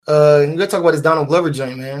You gotta talk about this Donald Glover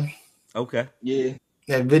joint, man. Okay. Yeah.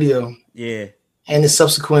 That video. Yeah. And the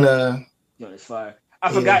subsequent No, it's fire.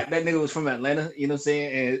 I forgot that nigga was from Atlanta, you know what I'm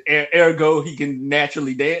saying? And ergo, he can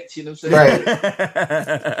naturally dance, you know what I'm saying?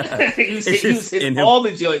 Right. he was hitting all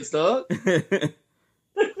the joints, dog.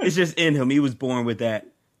 It's just in him. He was born with that.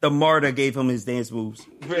 The martyr gave him his dance moves.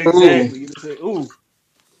 Exactly. Ooh.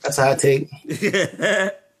 That's a hot take.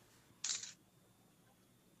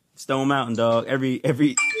 Stone Mountain, dog. Every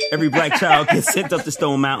black child gets sent up to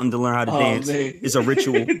Stone Mountain to learn how to dance. Man. It's a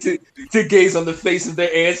ritual. to gaze on the face of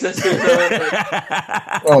their ancestors.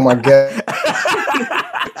 Oh my god.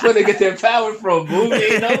 That's where they get their power from, boo,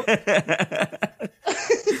 you know?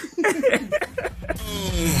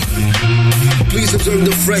 Please observe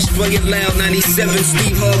the fresh, play it loud, 97,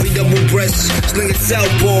 Steve Harvey, double breast, sling it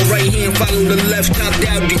southpaw, right hand, follow the left, top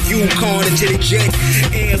down the Yukon into the jet,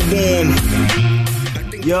 airborne.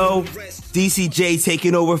 Yo, DCJ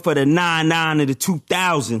taking over for the 99 of the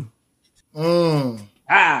 2000.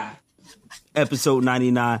 Episode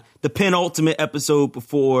 99, the penultimate episode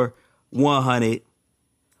before 100.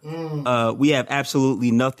 We have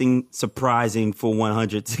absolutely nothing surprising for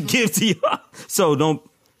 100 to give to y'all, so don't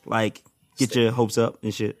get your hopes up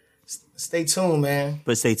and shit. Stay tuned, man.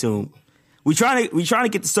 But stay tuned. We trying to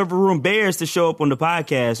get the Server Room Bears to show up on the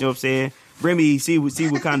podcast. You know what I'm saying? Remy, see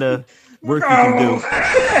what kind of work you can do.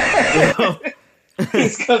 You know?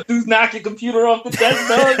 He's come through, knock your computer off the desk,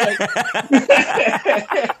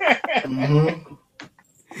 dog.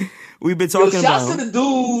 We've been talking about. Shouts to the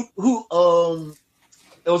dude who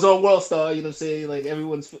it was on World Star. You know what I'm saying? Like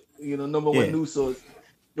everyone's number one news source.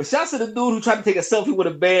 But shouts to the dude who tried to take a selfie with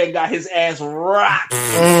a bear and got his ass rocked.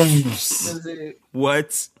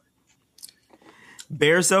 What?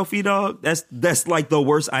 Bear selfie, dog? That's like the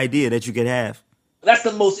worst idea that you could have. That's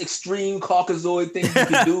the most extreme Caucasoid thing you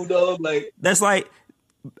can do, dog. Like that's like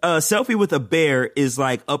selfie with a bear is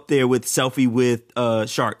like up there with selfie with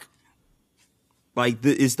shark. Like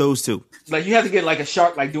it's those two. Like you have to get like a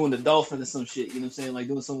shark, like doing the dolphin or some shit. You know what I'm saying? Like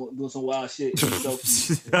doing some wild shit.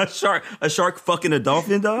 a shark fucking a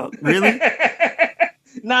dolphin, dog? Really?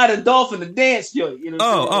 Not a dolphin, the dance joint. You know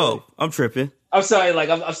what I'm saying? I'm tripping. I'm sorry, like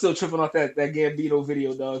I'm still tripping off that Gambino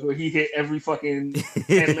video, dog, where he hit every fucking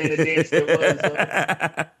Atlanta dance there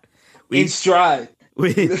was. In stride.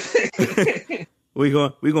 We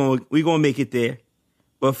gonna make it there.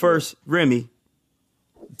 But first, Remy,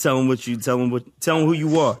 tell him who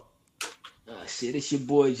you are. Shit, it's your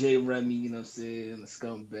boy J Remy, you know what I'm saying? The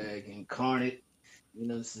scumbag incarnate, you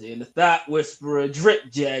know what I'm saying? The thought whisperer, drip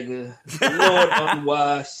jagger, the Lord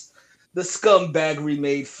unwashed. The scumbag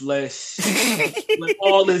remade flesh. When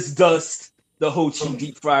all is dust, the Ho Chi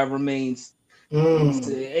deep fry remains.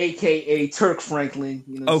 AKA Turk Franklin.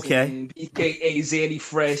 You know what I'm saying? AKA Zanny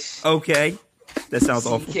Fresh. Okay. That sounds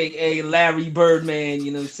awful. AKA Larry Birdman,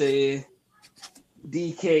 you know what I'm saying?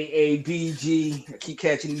 DKA BG. I keep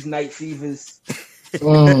catching these night fevers.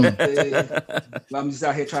 I'm just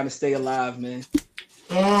out here trying to stay alive, man.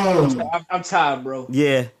 I'm tired, bro.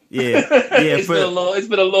 Yeah. It's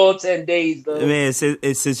been a long 10 days, though. Man,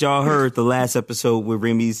 since y'all heard the last episode where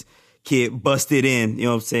Remy's kid busted in, you know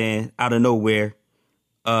what I'm saying, out of nowhere.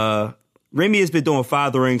 Remy has been doing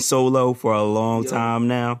fathering solo for a long time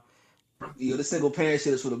now. Yo, the single parent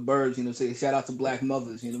shit is for the birds, you know what I'm saying? Shout out to black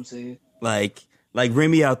mothers, you know what I'm saying? Like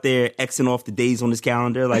Remy out there Xing off the days on his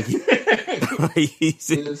calendar, like he's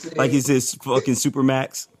his fucking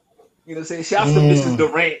Supermax. You know what I'm saying? Shouts to Mrs.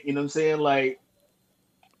 Durant, you know what I'm saying? Like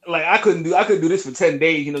I couldn't do this for 10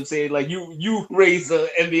 days, you know what I'm saying? Like you raised the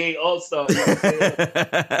NBA All-Star, you know what I'm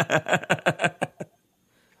saying?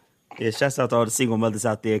 Yeah, shouts out to all the single mothers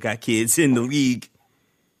out there got kids in the league.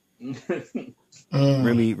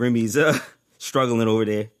 Remy's struggling over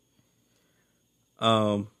there.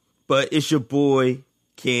 But it's your boy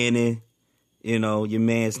Cannon, you know, your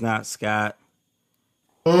man's not Scott.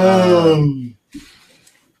 You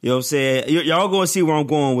know what I'm saying? Y'all gonna see where I'm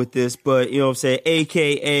going with this, but you know what I'm saying?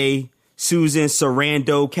 AKA Susan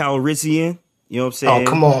Sarando Calrissian. You know what I'm saying? Oh,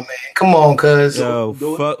 come on, man. Come on, cuz. Yo,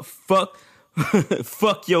 fuck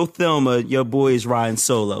yo Thelma. Your boy is riding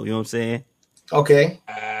solo. You know what I'm saying? Okay.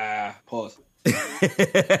 Pause. You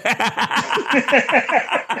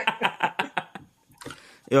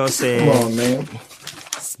know what I'm saying? Come on, man.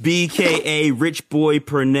 BKA Rich Boy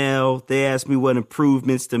Purnell. They asked me what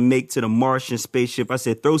improvements to make to the Martian spaceship. I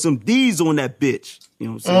said, throw some D's on that bitch. You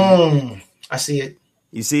know what I'm saying? I see it.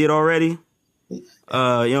 You see it already? You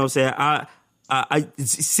know what I'm saying? I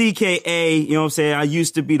CKA, you know what I'm saying? I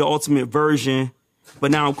used to be the ultimate version, but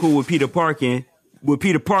now I'm cool with Peter Parker,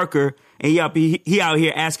 and he out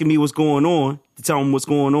here asking me what's going on, to tell him what's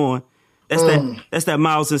going on. That's that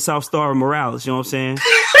Miles and South Star Morales. You know what I'm saying?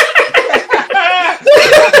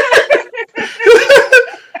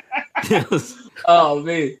 Oh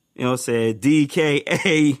man. You know what I'm saying?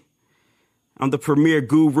 DKA. I'm the premier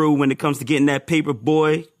guru when it comes to getting that paper,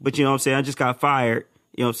 boy. But you know what I'm saying? I just got fired.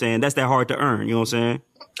 You know what I'm saying? That's that hard to earn. You know what I'm saying?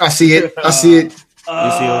 I see it. You see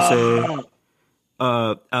what I'm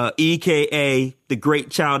saying? EKA, the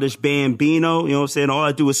great childish Bambino. You know what I'm saying? All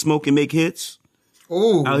I do is smoke and make hits.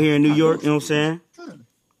 Ooh. Out here in New York. You know what I'm saying?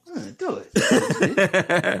 Do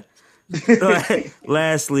it.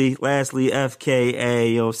 Lastly,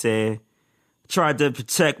 FKA. You know what I'm saying? Tried to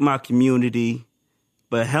protect my community.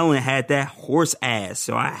 But Helen had that horse ass,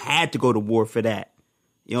 so I had to go to war for that.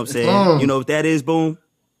 You know what I'm saying? You know what that is, Boom?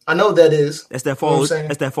 I know what that is. That's that fall.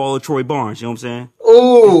 That's that fall of Troy Barnes. You know what I'm saying?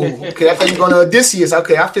 Oh, okay. I thought you were going to Odysseus.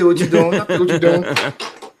 Okay, I feel what you're doing. You know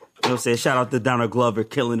what I'm saying? Shout out to Donald Glover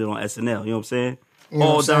killing it on SNL. You know what I'm saying?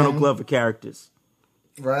 All Donald Glover characters.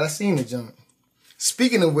 Right, I seen the jump.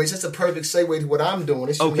 Speaking of which, that's a perfect segue to what I'm doing.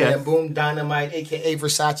 It's your man Boom Dynamite, a.k.a.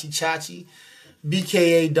 Versace Chachi.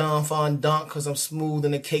 BKA Don Fondant, because I'm smooth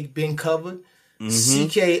and the cake been covered.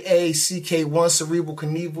 CKA CK1 Cerebral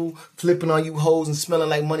Knievel, flipping on you hoes and smelling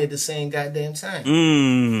like money at the same goddamn time.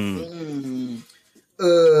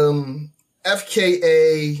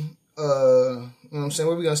 FKA, you know what I'm saying?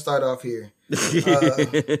 Where we gonna start off here?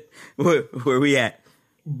 Where we at?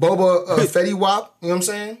 Boba Fetty Wap, you know what I'm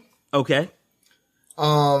saying? Okay.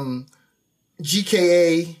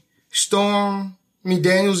 GKA Storm Me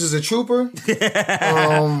Daniels is a trooper.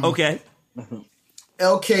 Okay.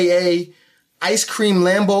 LKA Ice Cream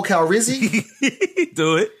Lambo Calrissian.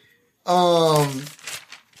 Do it.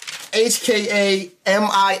 HKA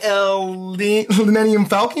MIL Millennium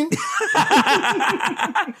Falcon.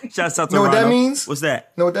 Shouts out to know Rhino. What that means? What's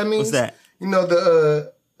that? Know what that means? What's that? You know,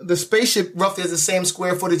 the spaceship roughly has the same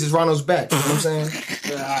square footage as Ronald's back. You know what I'm saying?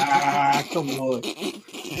 Come on.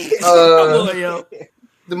 Come on, yo.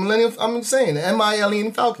 The Millennium, I'm saying, the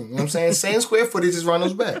MILEN Falcon. You know what I'm saying? Same square footage as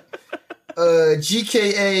Ronald's back.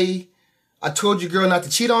 GKA, I told your girl not to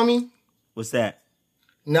cheat on me. What's that?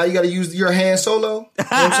 Now you got to use your hand solo. You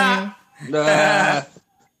know what I'm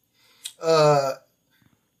saying?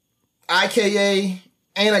 IKA,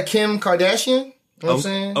 Anna Kim Kardashian. You know what I'm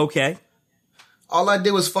saying? Okay. All I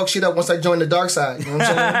did was fuck shit up once I joined the dark side. You know what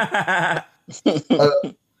I'm saying?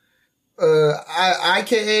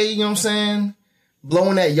 IKA, you know what I'm saying?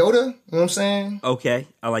 Blowing that Yoda. You know what I'm saying? Okay.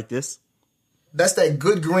 I like this. That's that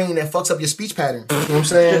good green that fucks up your speech pattern. You know what I'm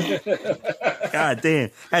saying? God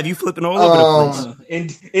damn. Have you flipping all over the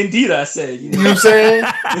place? Indeed, I said. You know what I'm saying?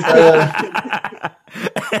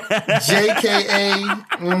 JKA, you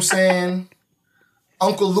know what I'm saying?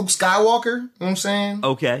 Uncle Luke Skywalker, you know what I'm saying?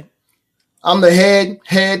 Okay. I'm the head,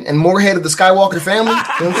 and more head of the Skywalker family.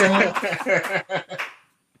 You know what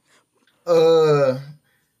I'm saying?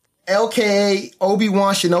 LKA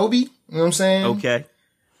Obi-Wan Shinobi, you know what I'm saying? Okay.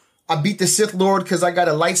 I beat the Sith Lord because I got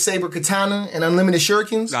a lightsaber katana and unlimited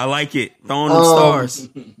shurikens. I like it. Throwing them stars.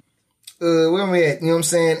 Where am I at? You know what I'm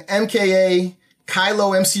saying? MKA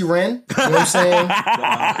Kylo MC Ren. You know what I'm saying?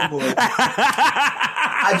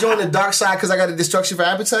 I joined the dark side because I got a destruction for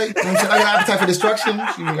appetite. You know what I'm saying? I got appetite for destruction.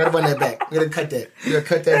 You gotta run that back. You gotta cut that. You gotta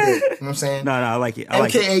cut that bit. You know what I'm saying? No, I like it.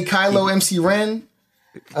 MKA Kylo MC Ren.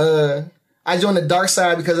 I joined the dark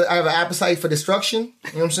side because I have an appetite for destruction.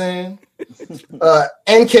 You know what I'm saying?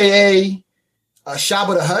 NKA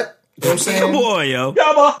Shabba the Hutt. You know what I'm saying? Come on, yo.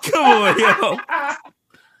 Shabba. Come on, yo.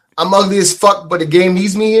 I'm ugly as fuck, but the game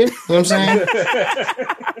needs me here. You know what I'm saying?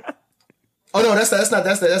 Oh no, that's not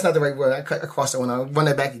the right word. I crossed that one out. Run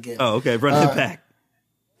that back again. Oh, okay. Run it back.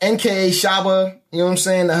 NKA Shabba, you know what I'm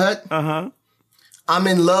saying? The Hutt. I'm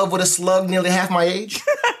in love with a slug nearly half my age.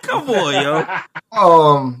 Come on, yo.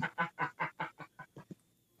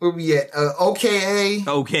 Where we at? OKA.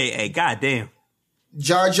 OKA. Goddamn.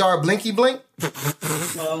 Jar Jar Blinky Blink.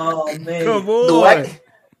 Oh man. Come on.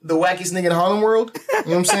 The wackiest nigga in Harlem World. You know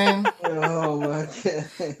what I'm saying? Oh my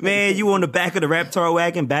God. Man, you on the back of the Raptor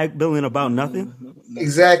wagon, back billing about nothing?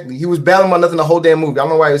 Exactly. He was battling about nothing the whole damn movie. I don't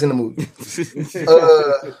know why he was in the movie.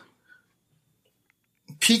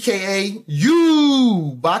 PKA,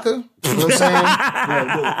 you, Baka. You know what I'm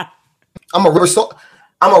saying? I'm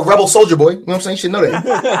a rebel soldier boy. You know what I'm saying? You should know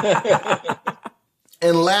that.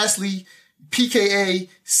 And lastly, PKA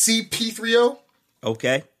CP3O.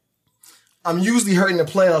 Okay. I'm usually hurt in the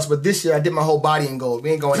playoffs, but this year I did my whole body in gold. We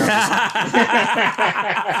ain't going out this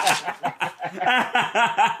year.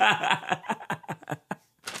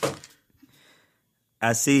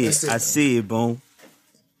 I see it. I see it, Boom.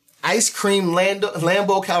 Ice cream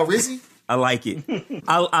Lambo Calrissian. I like it.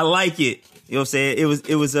 I like it. You know what I'm saying?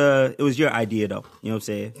 It was your idea though. You know what I'm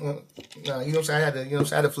saying? No, you know what I'm saying? I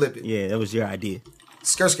had to flip it. Yeah, that was your idea.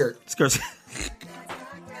 Skirt. This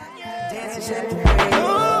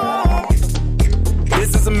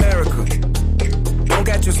is America. Don't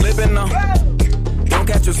catch you slipping now. Don't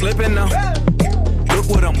catch you slipping now. Look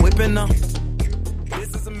what I'm whipping now.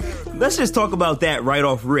 This is America. Let's just talk about that right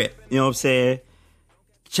off rip. You know what I'm saying?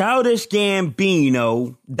 Childish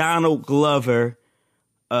Gambino, Donald Glover,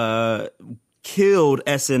 killed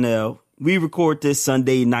SNL. We record this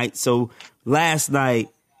Sunday night, so last night,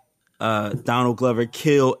 Donald Glover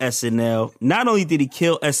killed SNL. Not only did he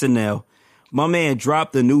kill SNL, my man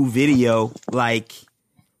dropped a new video, like,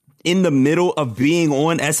 in the middle of being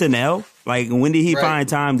on SNL. Like, when did he find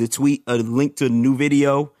time to tweet a link to the new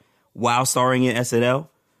video while starring in SNL?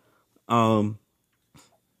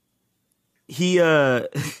 He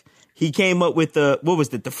came up with the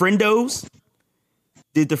Friendos?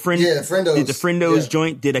 Did the Friendos. Did the Friendos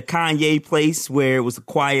joint? Did a Kanye place where it was a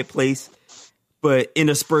quiet place, but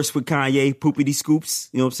interspersed with Kanye poopity scoops.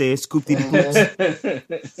 You know what I'm saying? Scoopity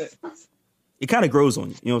poops. It kind of grows on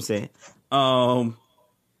you. You know what I'm saying?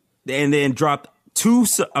 And then dropped two.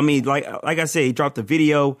 I mean, like I said, he dropped a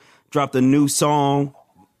video, dropped a new song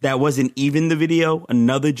that wasn't even the video.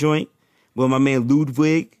 Another joint with my man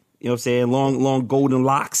Ludwig. You know what I'm saying? Long golden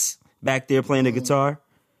locks back there playing the guitar.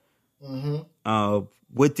 Mm-hmm.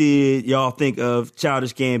 What did y'all think of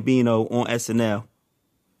Childish Gambino on SNL?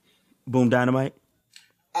 Boom Dynamite?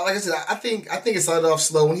 Like I said, I think it started off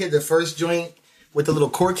slow. When he had the first joint with the little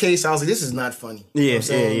court case, I was like, this is not funny. You know what I'm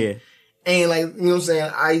saying? Yeah. And like, you know what I'm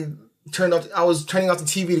saying? I was turning off the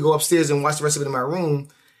TV to go upstairs and watch the rest of it in my room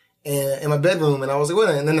and in my bedroom. And I was like,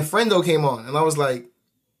 what? And then the Friendo came on. And I was like,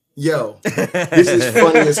 yo, this is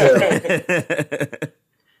funny as hell.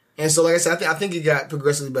 And so, like I said, I think it got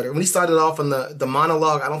progressively better. When he started off on the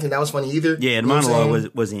monologue, I don't think that was funny either. Yeah, the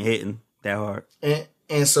monologue wasn't hitting that hard.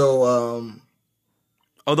 And so,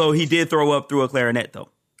 although he did throw up through a clarinet, though.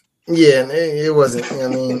 Yeah, it wasn't. I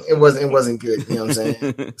mean, it wasn't good. You know what I'm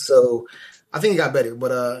saying? So, I think it got better.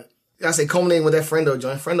 But I say, culminating with that Friendo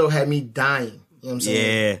joint, Friendo had me dying. You know what I'm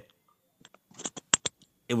saying? Yeah,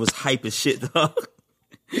 it was hype as shit, dog.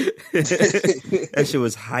 That shit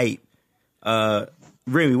was hype.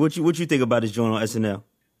 Remy, what you think about this joint on SNL?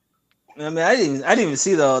 I mean, I didn't even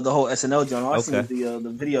see the whole SNL joint. I seen the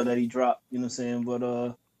video that he dropped. You know what I'm saying?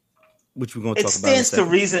 But which we're gonna talk about. It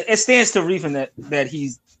stands to reason that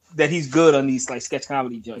he's good on these like sketch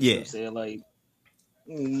comedy joints. Yeah. You know what I'm saying? Like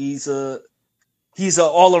he's a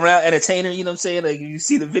all around entertainer. You know what I'm saying? Like you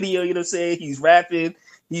see the video. You know what I'm saying? He's rapping.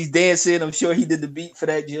 He's dancing. I'm sure he did the beat for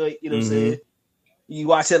that joint. You know what I'm saying? You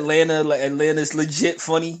watch Atlanta. Like Atlanta's legit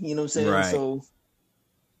funny. You know what I'm saying? Right. So.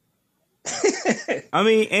 I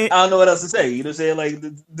mean, I don't know what else to say. You know what I'm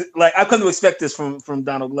saying? Like I've come to expect this from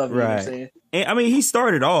Donald Glover. Right. You know what I'm saying? And I mean, he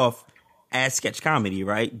started off as sketch comedy,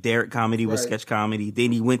 right? Derek Comedy was sketch comedy.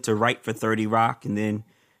 Then he went to write for 30 Rock, and then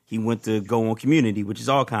he went to go on Community, which is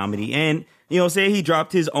all comedy. And you know what I'm saying? He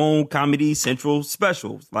dropped his own Comedy Central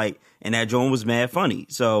specials, like, and that joint was mad funny.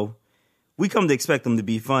 So we come to expect him to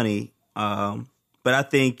be funny. But I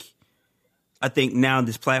think now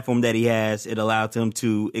this platform that he has, it allowed him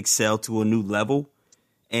to excel to a new level.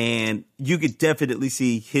 And you could definitely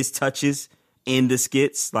see his touches in the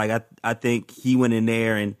skits. Like, I think he went in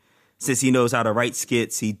there, and since he knows how to write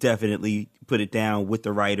skits, he definitely put it down with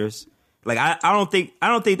the writers. Like, I don't think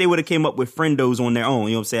they would have came up with Friendos on their own.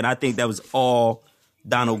 You know what I'm saying? I think that was all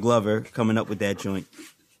Donald Glover coming up with that joint.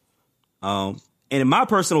 And in my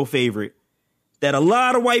personal favorite, that a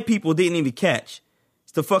lot of white people didn't even catch,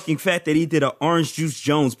 the fucking fact that he did an Orange Juice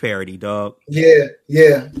Jones parody, dog. Yeah,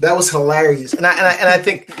 that was hilarious. And I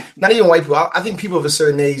think not even white people. I think people of a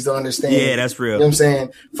certain age don't understand. Yeah, that's real. You know what I'm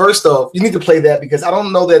saying? First off, you need to play that because I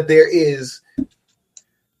don't know that there is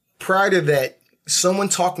prior to that someone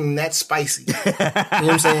talking that spicy. You know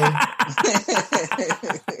what I'm saying?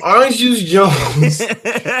 Orange Juice Jones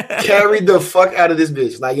carried the fuck out of this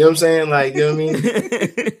bitch. Like, you know what I'm saying? Like, you know what I mean?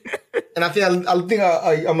 And I think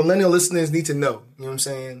our millennial listeners need to know, you know what I'm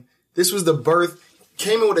saying? This was the birth,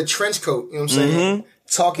 came in with a trench coat, you know what I'm saying?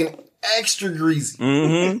 Talking extra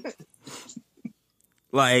greasy.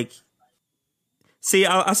 Like, see,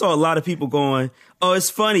 I saw a lot of people going, oh, it's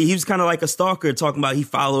funny. He was kind of like a stalker talking about he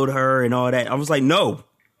followed her and all that. I was like, no,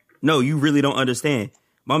 you really don't understand.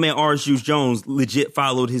 My man Orange Juice Jones legit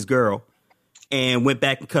followed his girl and went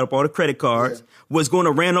back and cut up all the credit cards, was going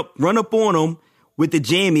to run up on him with the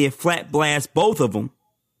jammy and flat blast both of them.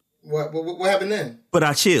 What happened then? But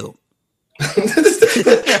I chilled.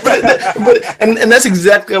 and that's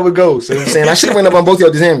exactly how it goes. You know what I'm saying? I should have went up on both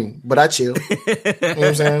y'all to hear me, but I chill. You know what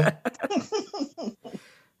I'm saying?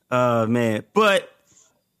 Man. But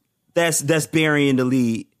that's burying the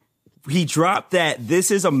lead. He dropped that This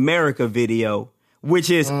Is America video, which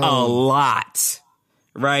is a lot.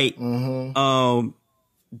 Right? Mm-hmm.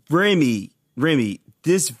 Remy,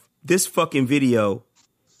 this fucking video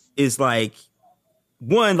is like,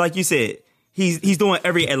 one, like you said, he's doing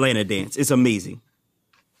every Atlanta dance. It's amazing.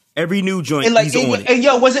 Every new joint, and he's on it. And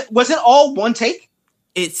yo, was it all one take?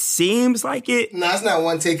 It seems like it. No, it's not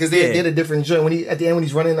one take because they did a different joint when at the end when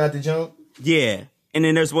he's running out the jump. Yeah, and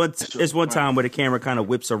then there's one time where the camera kind of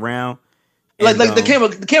whips around. And, like the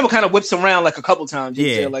camera kind of whips around like a couple times.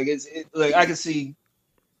 You know, like it's like I can see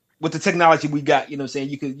with the technology we got, you know what I'm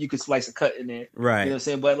saying, you could slice a cut in there. Right. You know what I'm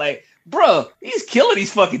saying? But like, bro, he's killing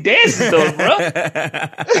these fucking dances though, bro.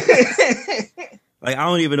 Like, I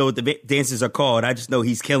don't even know what the dances are called. I just know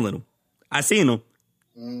he's killing them. I seen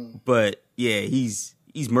him. But yeah, he's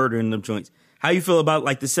murdering them joints. How you feel about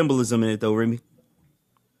like the symbolism in it though, Remy?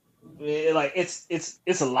 Like it's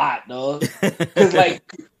a lot, dog.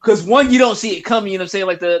 Cause one, you don't see it coming, you know what I'm saying?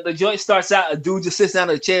 Like the joint starts out, a dude just sits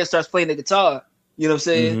down in a chair, starts playing the guitar. You know what I'm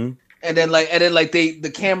saying? Mm-hmm. And then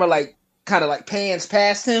the camera like kind of like pans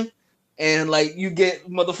past him, and like you get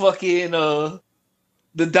motherfucking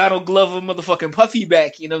the Donald Glover motherfucking puffy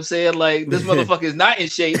back. You know what I'm saying? Like this motherfucker is not in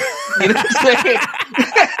shape. You know what I'm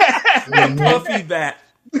saying? Puffy back.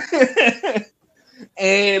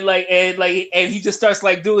 and he just starts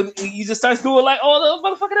like doing like all the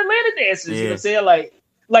motherfucking Atlanta dances. You know what I'm saying?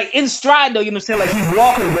 Like in stride though. You know what I'm saying? Like he's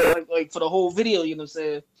walking like for the whole video. You know what I'm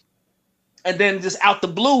saying? And then just out the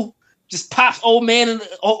blue, just pops old man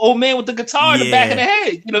with the guitar in the back of the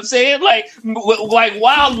head. You know what I'm saying? Like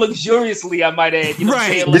wild luxuriously, I might add. You know what I'm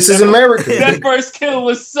saying? Like, this is America. That first kill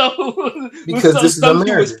was so because this is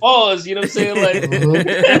America. Pause. You know what I'm saying? Like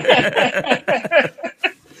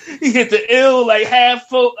he hit the ill like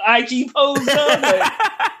half IG pose on, like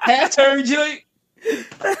half turn joint.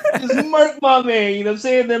 Just murk my man. You know what I'm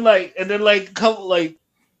saying? And then couple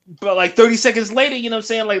about like 30 seconds later, you know what I'm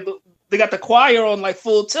saying? Like they got the choir on like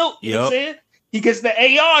full tilt. You know what I'm saying? He gets the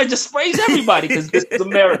AR and just sprays everybody because this is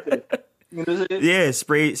America. You know what I'm saying? Yeah,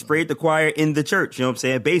 sprayed the choir in the church. You know what I'm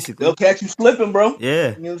saying? Basically, they'll catch you slipping, bro. Yeah,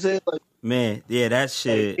 you know what I'm saying? Like, man, yeah, that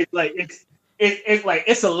shit. It's like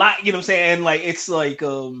it's a lot. You know what I'm saying? And like it's like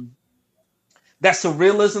that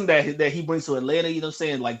surrealism that he brings to Atlanta. You know what I'm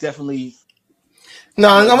saying? Like definitely. No,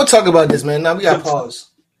 I'm gonna talk about this, man. Now we got pause.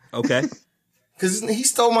 Okay. Because he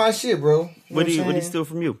stole my shit, bro. What did he steal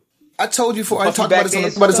from you? I told you I talked about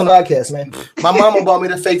this on the podcast, man. My mama bought me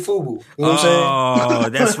the fake FUBU. You know what I'm saying? Oh,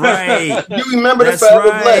 that's right. You remember the Forever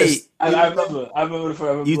Blessed? I remember the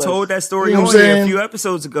Forever Blessed. You told that story on here a few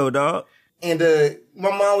episodes ago, dog. And my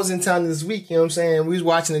mom was in town this week, you know what I'm saying? We was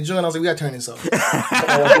watching the joint. I was like, we gotta turn this off.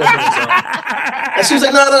 And she was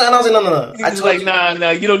like, no. And I was like, no. I was like, nah,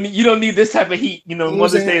 you don't need this type of heat, you know,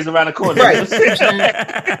 Mother's Day is around the corner. Right.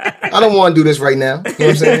 I don't want to do this right now. You know what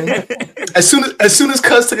I'm saying? As soon as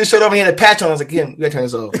Cuz took his shirt off and he had a patch on, I was like, Kim, you gotta turn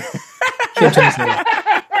this off.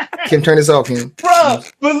 Kim, turn this off, Kim. Bro,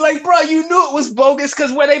 you knew it was bogus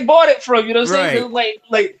because where they bought it from, you know what I'm saying?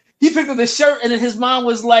 Like he picked up the shirt and then his mom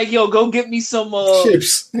was like, yo, go get me some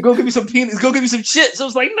chips. Go get me some peanuts. Go get me some chips. So I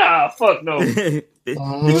was like, nah, fuck no. You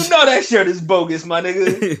know that shirt is bogus, my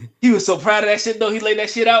nigga. He was so proud of that shit, though. He laid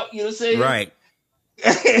that shit out. You know what I'm saying? Right.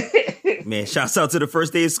 Man, shouts out to the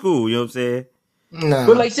first day of school. You know what I'm saying? Nah.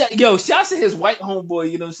 But like, shouts to his white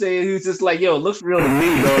homeboy. You know what I'm saying? He was just like, yo, it looks real to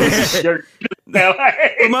me, though. This shirt. But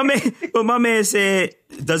my man said,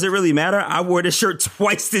 does it really matter? I wore this shirt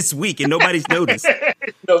twice this week and nobody's noticed.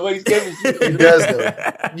 Nobody's giving shit. It does though.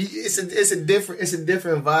 It's a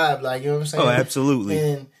different vibe. Like, you know what I'm saying? Oh, absolutely.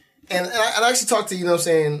 And I actually talked to, you know what I'm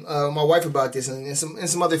saying, my wife about this and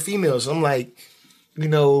some other females. I'm like, you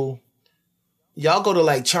know, y'all go to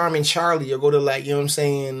like Charming Charlie or go to like, you know what I'm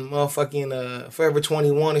saying, motherfucking Forever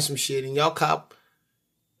 21 or some shit, and y'all cop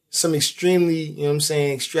some extremely, you know what I'm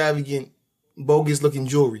saying, extravagant, bogus looking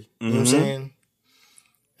jewelry. You know what I'm saying?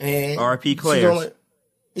 And R.P. Claire's.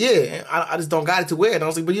 Yeah, I just don't got it to wear it. And I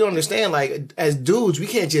was like, but you don't understand, like, as dudes, we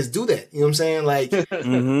can't just do that. You know what I'm saying? Like,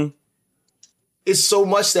 it's so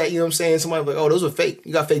much that, you know what I'm saying, somebody like, oh, those are fake.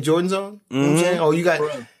 You got fake Jordans on? You know what I'm saying? Oh, you got...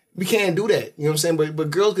 We can't do that. You know what I'm saying?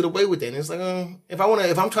 But girls get away with that. And it's like, if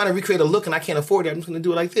I'm trying to recreate a look and I can't afford it, I'm just gonna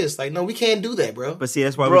do it like this. Like, no, we can't do that, bro. But see,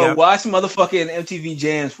 that's why watch motherfucking MTV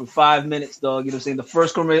Jams for 5 minutes, dog. You know what I'm saying?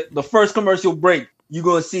 The first commercial break, you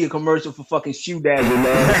gonna see a commercial for fucking Shoe Dazzle,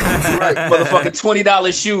 man. Right. Motherfucking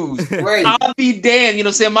 $20 shoes. Right. I'll be damned, you know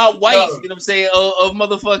what I'm saying? My wife, you know what I'm saying, of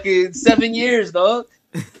motherfucking 7 years, dog,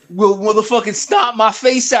 will motherfucking stomp my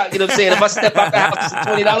face out, you know what I'm saying, if I step out the house with some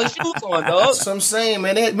 $20 shoes on, dog. That's what I'm saying,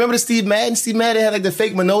 man. Remember the Steve Madden? Steve Madden had like the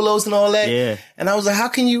fake Manolos and all that? Yeah. And I was like, how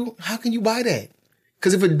can you buy that?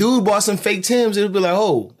 Because if a dude bought some fake Timbs, it would be like,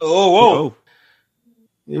 oh.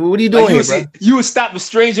 What are you doing here, bro? You would stop a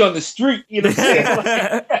stranger on the street, you know what I'm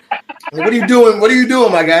saying? What are you doing? What are you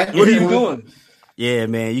doing, my guy? What are you doing? Yeah,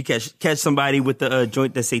 man. You catch somebody with the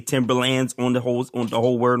joint that say Timberlands on the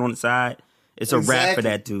whole word on the side. It's a wrap for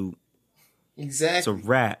that dude. Exactly. It's a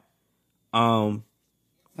wrap. When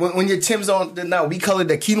your Tim's on, now we colored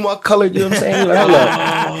the quinoa color. You know what I'm saying? Like, hold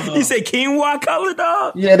up. You say quinoa color,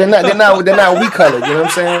 dog? Yeah, they're not we colored. You know what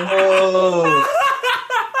I'm saying? Oh.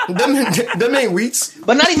 Them ain't wheats.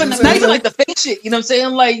 But not even like the fake shit. You know what I'm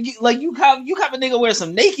saying? Like you have a nigga wear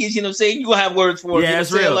some nakeds. You know what I'm saying? You gonna have words for it. Yeah,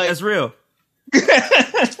 that's real. That's real.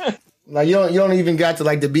 Like you don't even got to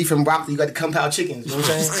like the beef and broccoli. You got the compound chickens. You know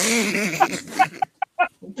what I'm saying?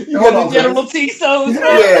 You got the General Tito's,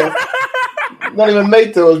 bro. Yeah. Don't even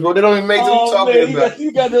make those, bro. They don't even make those. Talking about.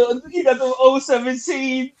 You got the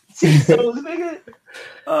 017 Tito's, nigga.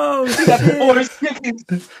 Oh, you got the orange chickens.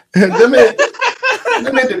 Them ain't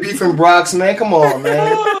the beef and brocks, man. Come on,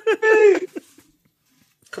 man. Oh,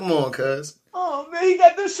 come on, cuz. Oh man, he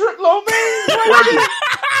got the shrimp lo mein.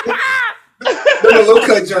 Them the low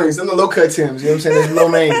cut joints. Them the low cut Tims. You know what I'm saying? There's low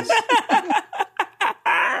mains.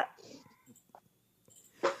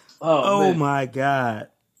 Oh my God.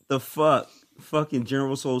 The fucking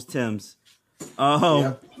General Soul's Tims.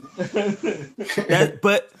 But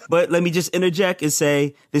let me just interject and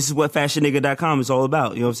say this is what fashionnigga.com is all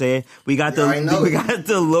about. You know what I'm saying? We got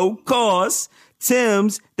the low cost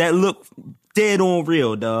Tims that look dead on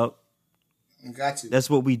real, dog. Got you. That's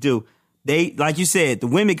what we do. They, like you said, the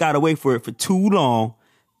women got away for it for too long.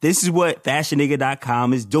 This is what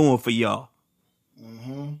fashionnigga.com is doing for y'all.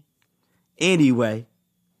 Mm-hmm. Anyway,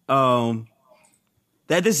 that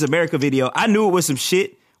This Is America video, I knew it was some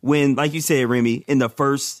shit when, like you said, Remy, in the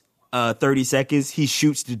first 30 seconds, he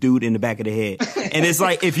shoots the dude in the back of the head. And it's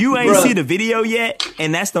like, if you ain't see the video yet,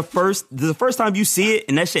 and that's the first time you see it,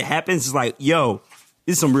 and that shit happens, it's like, yo,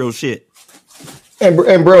 this is some real shit.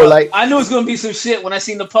 And bro, like, I knew it was gonna be some shit when I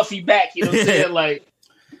seen the puffy back. You know what I'm saying? Like,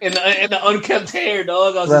 in the unkempt hair,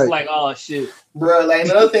 dog. I was just like, oh shit, bro. Like,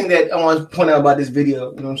 another thing that I want to point out about this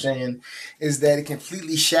video, you know what I'm saying, is that it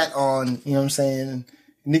completely shat on, you know what I'm saying,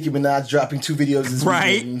 Nicki Minaj dropping 2 videos this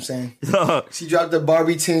week. You know what I'm saying? She dropped the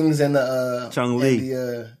Barbie Tings and the Chung Lee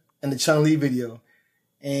and the Chung Lee video,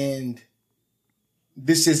 and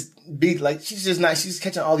this just beat like she's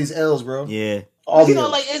catching all these L's, bro. Yeah. You know,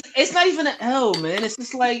 like it's not even an L, man. It's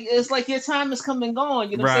just like your time is come and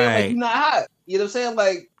gone. You know what I'm saying? Like, you're not hot. You know what I'm saying?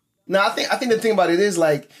 Like, no, I think the thing about it is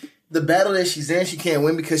like the battle that she's in, she can't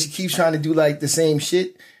win because she keeps trying to do like the same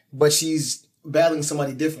shit, but she's battling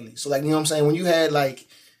somebody differently. So like, you know what I'm saying? When you had like,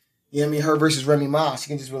 you know what I mean, her versus Remy Ma, she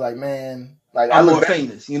can just be like, man, like I'm more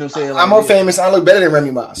famous. You know what I'm saying? Like, I'm more famous. I look better than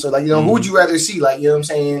Remy Ma. So like, you know, who would you rather see? Like, you know what I'm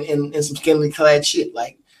saying? In some scantily clad shit,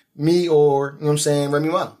 like me or, you know what I'm saying, Remy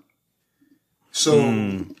Ma. So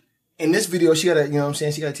in this video, she got you know what I'm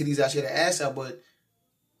saying, she got her titties out, she got her ass out, but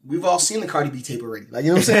we've all seen the Cardi B tape already. Like,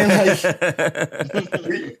 you know what I'm saying?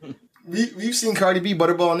 Like, we've seen Cardi B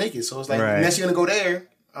butterball naked. So it's like, unless you're going to go there,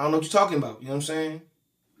 I don't know what you're talking about. You know what I'm saying?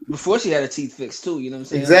 Before she had her teeth fixed too, you know what I'm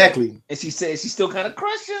saying? Exactly. Like, and she said she's still kind of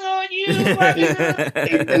crushing on you.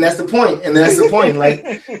 And that's the point.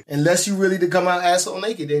 Like, unless you really to come out asshole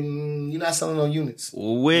naked, then you're not selling no units.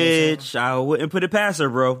 Which I wouldn't put it past her,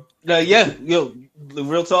 bro. Yeah, yo, the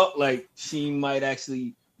real talk, like she might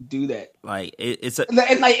actually do that. Like it's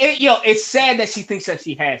it's sad that she thinks that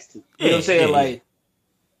she has to. You know what I'm saying? Yeah. Like,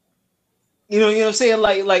 you know what I'm saying?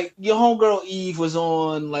 Like your homegirl Eve was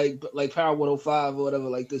on like Power 105 or whatever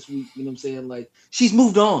like this week. You know what I'm saying? Like she's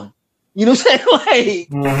moved on. You know what I'm saying?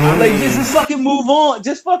 Like just fucking move on.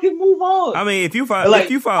 Just fucking move on. I mean, if you follow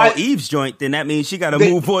Eve's joint, then that means she got to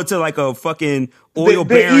move on to like a fucking oil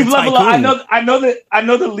baron tycoon. I know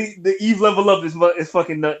the Eve level up is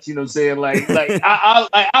fucking nuts. You know what I'm saying? Like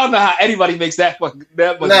I don't know how anybody makes that fucking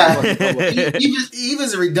that much. Eve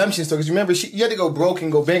is a redemption story. Because remember, you had to go broke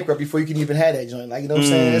and go bankrupt before you can even have that joint. Like, you know what I'm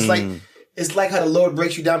saying? It's like how the Lord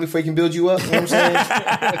breaks you down before he can build you up. You know what I'm saying?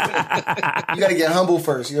 You got to get humble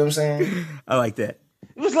first. You know what I'm saying? I like that.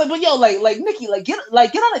 It was like, but yo, like Nikki, get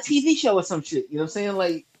on a TV show or some shit. You know what I'm saying?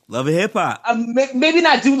 Like Love and Hip Hop. Maybe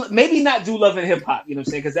not do Love and Hip Hop. You know what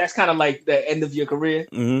I'm saying? Because that's kind of like the end of your career.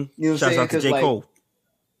 Mm-hmm. You know what I'm saying? Shouts out to J. Cole.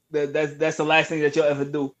 That's the last thing that you'll ever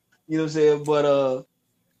do. You know what I'm saying?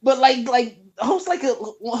 But like host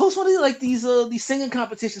one of these singing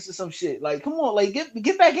competitions or some shit. Like, come on, like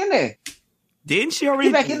get back in there. Didn't she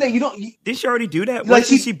already get back in there? Didn't she already do that? Like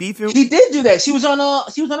she beefing? She did do that. She was on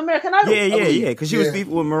American Idol. Yeah. Because she was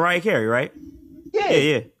beefing with Mariah Carey, right?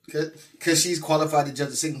 Yeah. Because she's qualified to judge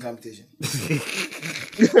the singing competition.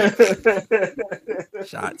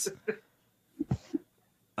 Shots.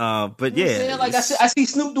 But yeah, like I see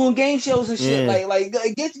Snoop doing game shows and shit. Yeah. Like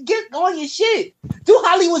get on your shit. Do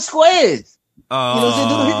Hollywood Squares. You know what I'm saying?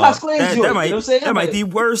 Do the hip hop squares. That you know what I'm saying? That might be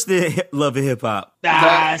worse than Love and Hip Hop.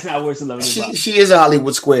 Nah, it's not worse than Love and Hip Hop. She is a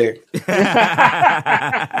Hollywood Square.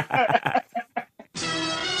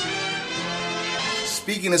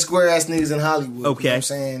 Speaking of square ass niggas in Hollywood, okay. You know what I'm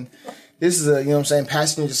saying? This is a, you know what I'm saying,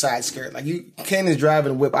 passenger side skirt. Like Ken is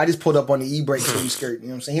driving a whip. I just pulled up on the e-brake for skirt. You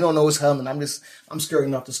know what I'm saying? He don't know what's coming. I'm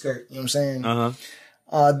skirting off the skirt. You know what I'm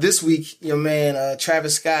saying? This week, your man,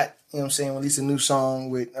 Travis Scott, you know what I'm saying, released a new song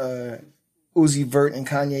with, Uzi Vert and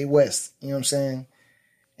Kanye West. You know what I'm saying?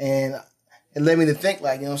 And it led me to think,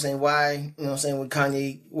 like, you know what I'm saying, why, you know what I'm saying, would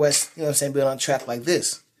Kanye West, you know what I'm saying, be on a track like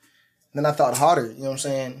this? And then I thought harder, you know what I'm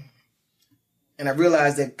saying? And I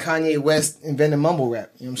realized that Kanye West invented mumble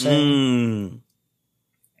rap. You know what I'm saying?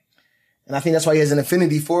 And I think that's why he has an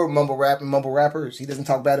affinity for mumble rap and mumble rappers. He doesn't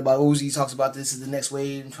talk bad about Uzi. He talks about this is the next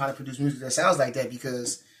wave and trying to produce music that sounds like that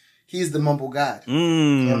because he's the mumble god. You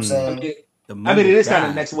know what I'm saying? I mean, it is kind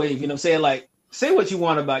of next wave. You know what I'm saying? Like, say what you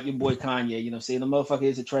want about your boy Kanye. You know what I'm saying? The motherfucker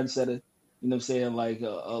is a trendsetter. You know what I'm saying? Like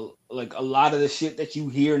a lot of the shit that you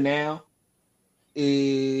hear now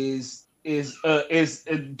is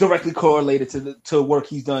directly correlated to work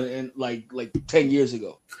he's done in like 10 years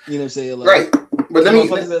ago. You know what I'm saying? Like, right. But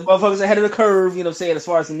motherfuckers ahead of the curve, you know what I'm saying, as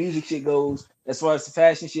far as the music shit goes, as far as the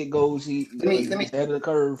fashion shit goes, he's ahead of the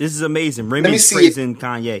curve. This is amazing. Remy's praising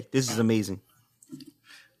Kanye. This is amazing.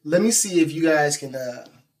 Let me see if you guys can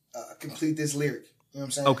complete this lyric. You know what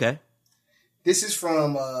I'm saying? Okay. This is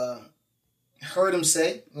from Heard Him Say,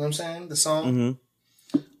 you know what I'm saying? The song.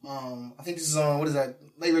 Mm-hmm. I think this is on, what is that?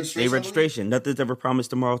 Late registration. Late registration. Nothing's ever promised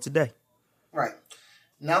tomorrow today. Right.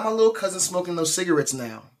 Now my little cousin smoking those cigarettes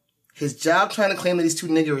now. His job trying to claim that he's too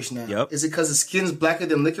niggerish now. Yep. Is it because his skin's blacker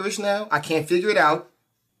than licorice now? I can't figure it out.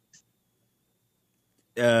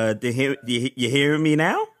 You hearing me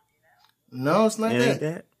now? No, it's not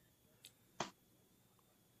that.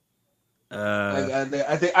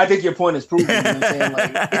 I think your point is proven. You know what I'm saying?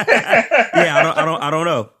 Like, yeah, I don't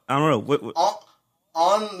know. What?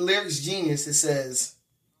 On Lyrics Genius, it says,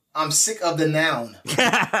 "I'm sick of the noun."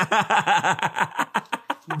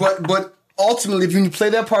 but ultimately, if you play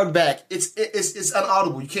that part back, it's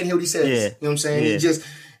unaudible. You can't hear what he says. Yeah. You know what I'm saying? Yeah. He just,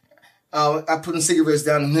 I put the cigarettes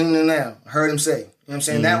down. Now, heard him say. You know what I'm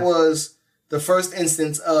saying? That was the first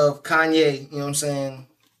instance of Kanye. You know what I'm saying?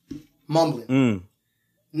 Mumbling.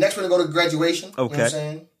 Next, we're going to go to Graduation. Okay. You know what I'm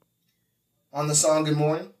saying? On the song Good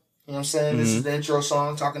Morning. You know what I'm saying? This is the intro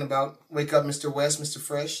song talking about Wake Up, Mr. West, Mr.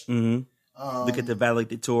 Fresh. Look at the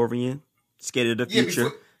valedictorian. Scared of the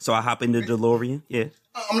future. So I hop in the DeLorean. Yeah.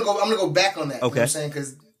 I'm gonna go back on that. Okay. You know what I'm saying?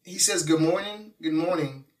 Because he says good morning. Good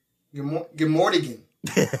morning. He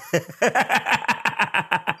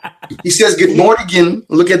says good morning.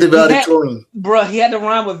 Look at the valedictorian. He had to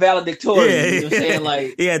rhyme with valedictorian. Yeah. You know what I'm saying?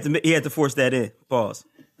 Like he had to force that in. Pause.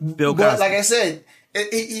 Bill But Cosby. like I said,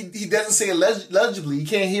 he doesn't say it legibly. You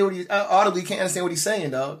can't hear what he audibly. You can't understand what he's saying,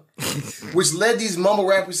 dog. Which led these mumble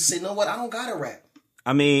rappers to say, "No, what? I don't gotta rap."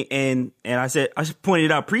 I mean, and I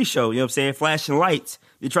pointed out pre-show. You know what I'm saying? Flashing lights.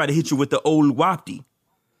 They try to hit you with the old wapti.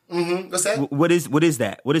 What's that? What is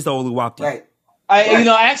that? What is the old wapti? Right.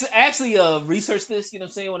 I actually researched this. You know what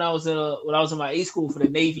I'm saying? When I was in my A school for the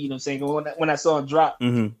Navy. You know what I'm saying? When I saw him drop. You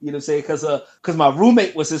know what I'm saying? Because my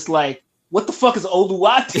roommate was just like, "What the fuck is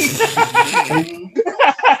Oluwati?"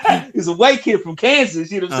 He's a white kid from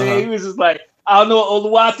Kansas. You know what I'm saying? He was just like, "I don't know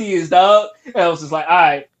what Oluwati is, dog." And I was just like, "All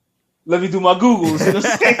right, let me do my Googles." You know what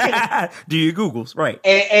I'm saying? Do your Googles, right?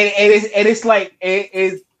 And it's like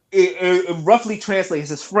it roughly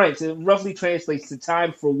translates. It's French. It roughly translates to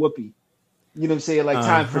time for whoopee. You know what I'm saying? Like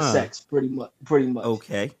time for sex, pretty much.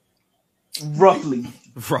 Okay. Roughly.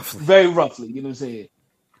 Very roughly. You know what I'm saying?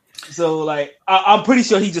 So, like, I'm pretty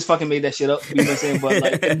sure he just fucking made that shit up. You know what I'm saying? But,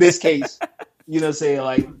 like, in this case, you know what I'm saying?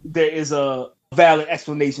 Like, there is a valid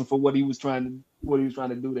explanation for what he was trying to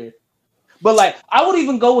do there. But, like, I would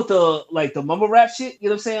even go with the mumble rap shit. You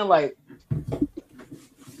know what I'm saying? Like,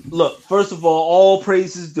 look, first of all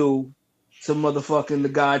praises due to motherfucking the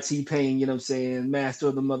God T-Pain, you know what I'm saying? Master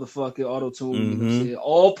of the motherfucking auto-tune, you know what I'm saying?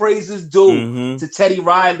 All praises due to Teddy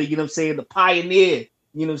Riley, you know what I'm saying? The pioneer,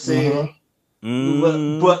 you know what I'm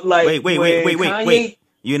saying? But like, wait.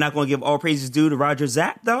 You're not going to give all praises due to Roger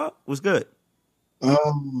Zapp, dog? What's good?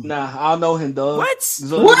 Nah, I don't know him, dog. What?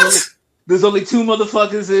 There's only two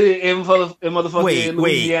motherfuckers in motherfucking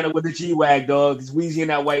Louisiana with the G-Wag, dog. It's Weezy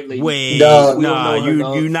and that white lady. You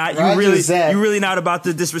really not about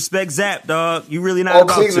to disrespect Zapp, dog. You really not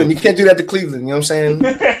about Cleveland. to. You can't do that to Cleveland. You know what I'm saying?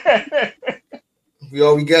 We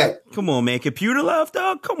all we got. Come on, man. Computer love,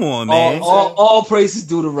 dog. Come on, man. All praises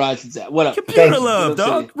due to Roger Zapp. What up? Computer love,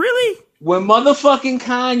 dog. Really? When motherfucking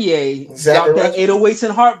Kanye got that 808s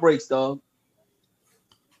and Heartbreaks, dog.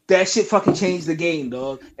 That shit fucking changed the game,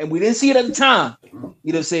 dog. And we didn't see it at the time. You know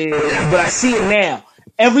what I'm saying? But I see it now.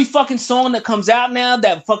 Every fucking song that comes out now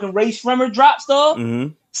that fucking Ray Shremmer drops, dog,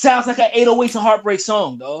 sounds like an 808s and Heartbreak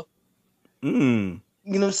song, dog. You know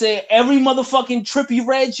what I'm saying? Every motherfucking Trippie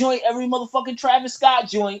Redd joint, every motherfucking Travis Scott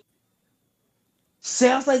joint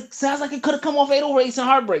sounds like it could have come off 808s and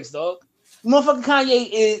Heartbreaks, dog. Motherfucking Kanye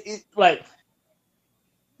is like,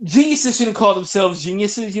 geniuses shouldn't call themselves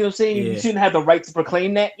geniuses, you know what I'm saying? Yeah. You shouldn't have the right to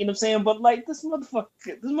proclaim that, you know what I'm saying? But like this motherfucker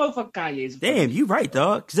Kanye is damn, you right,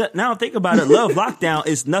 dog. Cause now think about it, Love Lockdown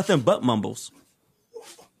is nothing but mumbles.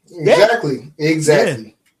 Exactly. Yeah.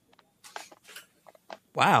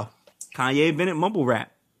 Wow. Kanye invented mumble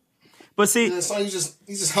rap. But see, he's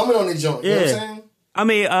just humming on the joint, you know what I'm saying? I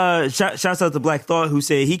mean, shouts out to Black Thought, who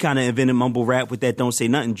said he kind of invented mumble rap with that Don't Say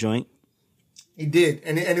Nothing joint. He did,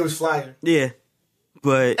 and it was flyer. Yeah.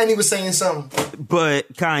 And he was saying something.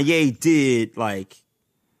 But Kanye did like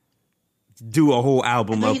do a whole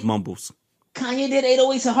album of mumbles. Kanye did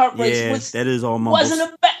 808s and Heartbreaks, yeah, which that is all mumbles.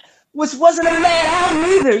 Wasn't a bad album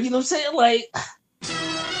either. You know what I'm saying? Like,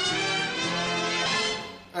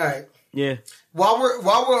 all right, yeah. While we're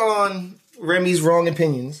on Remy's wrong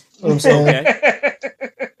opinions, you know what I'm saying? Okay.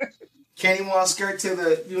 Can you want to skirt to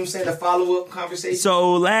the, you know what I'm saying, the follow up conversation?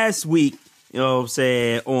 So last week, you know what I'm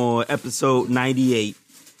saying, on episode 98,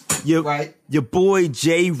 your boy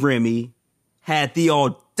Jay Remy had the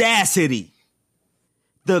audacity,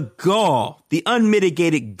 the gall, the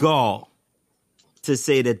unmitigated gall to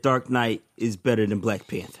say that Dark Knight is better than Black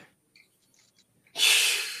Panther.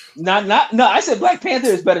 No, I said Black Panther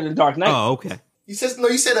is better than Dark Knight. Oh, okay. You said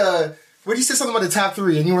what you said something about the top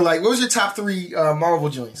three, and you were like, what was your top three Marvel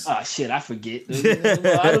joints? Oh shit, I forget.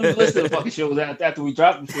 I don't even listen to the fucking shows after we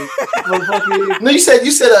drop them shit. No, you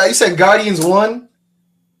said Guardians 1.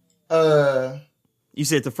 You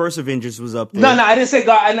said the first Avengers was up there. No, I didn't say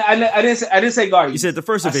I didn't say Guardians. You said the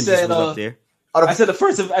first Avengers was up there. I said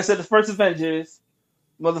the first Avengers.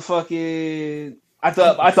 Motherfucking I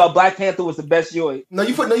thought Black Panther was the best joint. No,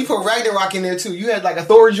 you put Ragnarok in there too. You had like a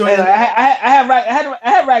Thor joint. I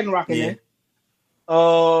had Ragnarok in there.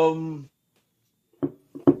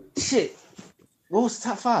 Shit. What was the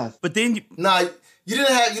top 5? But then you didn't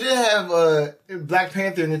have Black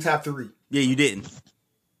Panther in the top 3. Yeah, you didn't.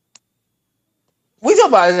 We talking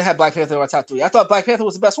about I didn't have Black Panther in our top 3. I thought Black Panther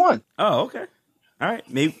was the best one. Oh, okay. All right,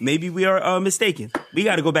 maybe we are mistaken. We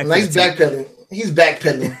got to go back. No, he's backpedaling. He's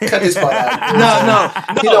backpedaling. Cut his part out. No.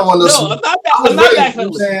 You don't want to listen. I'm not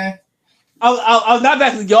backpedaling. I was not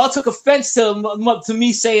backpedaling. Y'all took offense to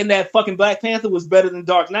me saying that fucking Black Panther was better than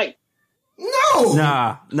Dark Knight. No.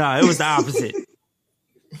 Nah, it was the opposite.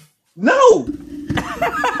 No.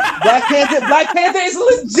 Black Panther is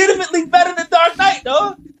legitimately better than Dark Knight,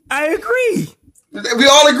 dog. I agree. We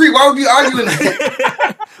all agree. Why would we be arguing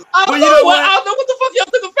that? I don't know what the fuck y'all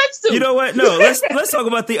took offense to. You know what? No, let's talk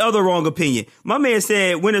about the other wrong opinion. My man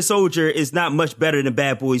said Winter Soldier is not much better than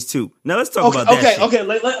Bad Boys 2. Now let's talk about that. Okay.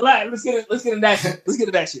 Let's get into that shit. Let's get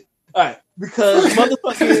into that shit. All right, because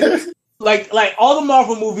motherfucking like all the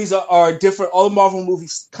Marvel movies are different. All the Marvel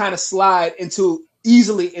movies kind of slide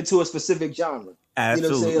easily into a specific genre.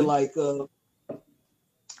 Absolutely. You know what I'm saying?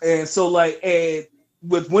 And so and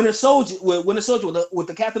with Winter Soldier, with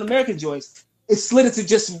the Captain America joints, it slid into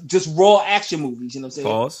just raw action movies. You know what I'm saying?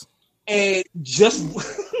 Pause. And just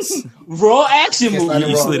raw action movies.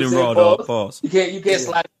 You slid in raw, dog. Pause. You can't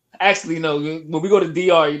slide. Actually, no. When we go to DR, you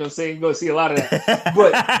know what I'm saying, you're going to see a lot of that.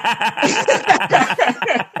 But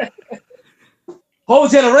whole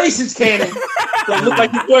generations canon. So it look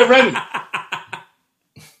like your boy Remy.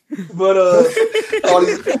 But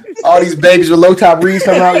all these babies with low top reeds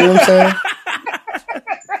coming out. You know what I'm saying?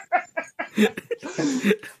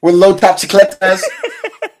 With low top chicletas.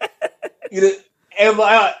 But you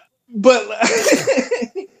know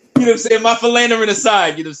what I'm saying? My philandering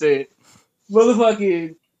aside, you know what I'm saying?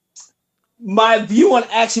 Motherfucking my view on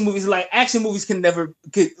action movies, like action movies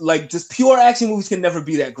just pure action movies can never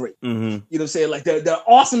be that great. Mm-hmm. You know what I'm saying? Like they're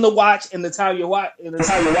awesome to watch in the time you're watching them, you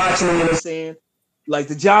know what I'm saying? Like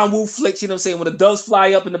the John Woo flicks, you know what I'm saying? When the doves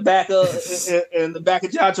fly up in the back of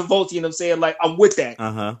John Travolta, you know what I'm saying? Like I'm with that.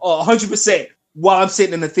 100% while I'm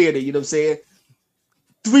sitting in the theater, you know what I'm saying?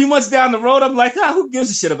 3 months down the road, I'm like, who gives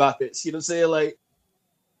a shit about this? You know what I'm saying? Like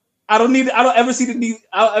I don't ever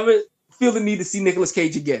feel the need to see Nicolas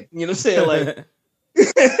Cage again. You know what I'm saying? Like,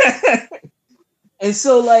 and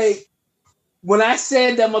so like when I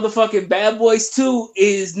said that motherfucking Bad Boys 2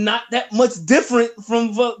 is not that much different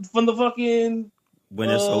from the fucking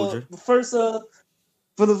Winter Soldier, the first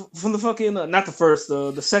from the fucking not the first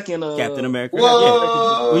the second Captain America.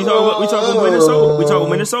 Whoa. Yeah. We talking Winter Soldier. We talking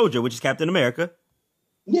Winter Soldier, which is Captain America.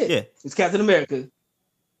 Yeah, it's Captain America.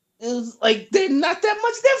 It's like they're not that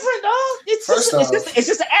much different, dog. It's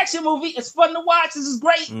just an action movie. It's fun to watch. This is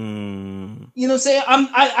great. You know what I'm saying?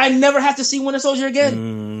 I never have to see Winter Soldier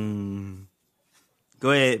again.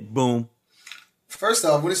 Go ahead, boom. First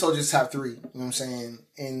off, Winter Soldier is top 3. You know what I'm saying?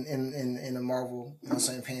 In the Marvel, you know what I'm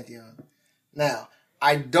saying, pantheon. Now,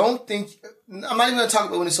 I don't think I'm not even gonna talk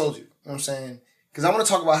about Winter Soldier. You know what I'm saying? Because I want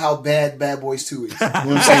to talk about how bad Bad Boys 2 is. You know what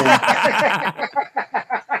I'm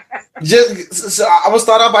saying? So I will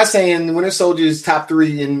start off by saying Winter Soldier is top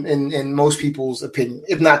 3 in most people's opinion,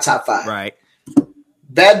 if not top 5. Right.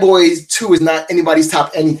 Bad Boys 2 is not anybody's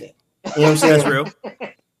top anything. You know what I'm saying? That's real.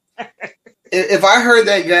 If I heard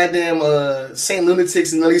that goddamn Saint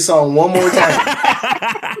Lunatics and Nelly song one more time,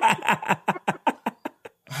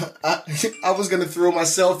 I was gonna throw my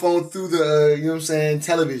cell phone through the you know what I'm saying,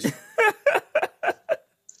 television.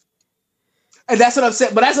 And that's what I'm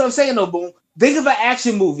saying. But that's what I'm saying though, boom. Think of an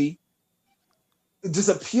action movie, just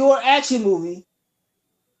a pure action movie,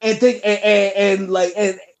 and think and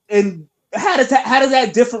how does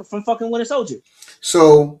that differ from fucking Winter Soldier?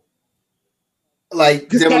 So, like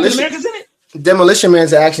Demolition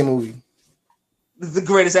Man's an action movie. It's the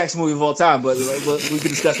greatest action movie of all time, but we can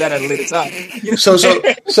discuss that at a later time.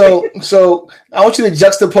 So I want you to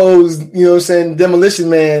juxtapose, you know what I'm saying, Demolition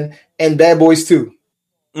Man and Bad Boys 2.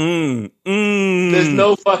 There's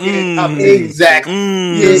no fucking exactly. You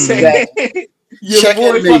know what I'm saying? Your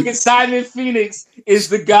boy fucking Simon Phoenix is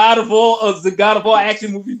the god of all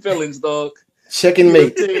action movie villains, dog. Check and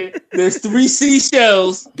mate. There's 3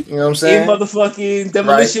 seashells. You know what I'm saying? In motherfucking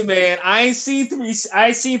Demolition Man. I ain't seen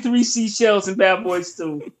 3 seashells in Bad Boys 2.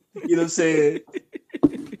 You know what I'm saying?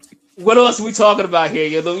 What else are we talking about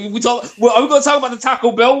here? Are we going to talk about the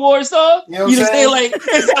Taco Bell Wars, dog? You know what I'm saying? Like,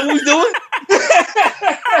 is that what we doing?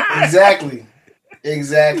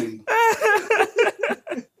 Exactly.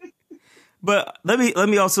 But let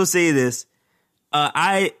me also say this.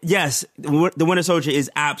 Yes, The Winter Soldier is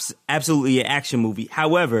absolutely an action movie.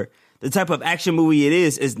 However, the type of action movie it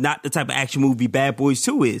is not the type of action movie Bad Boys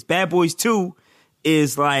 2 is. Bad Boys 2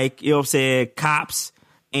 is like, you know what I'm saying, cops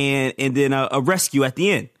and then a rescue at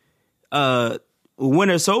the end.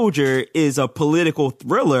 Winter Soldier is a political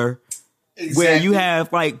thriller where you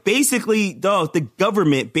have like basically the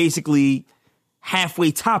government basically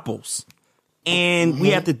halfway topples. And we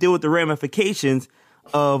have to deal with the ramifications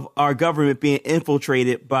of our government being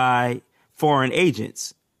infiltrated by foreign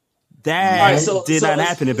agents. That did not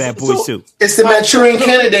happen in Bad Boys 2. It's the Manchurian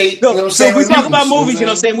Candidate. You know what I'm saying? We talk about movies, you know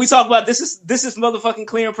what I'm saying? We talk about this is motherfucking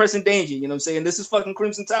Clear and Present Danger, you know what I'm saying? This is fucking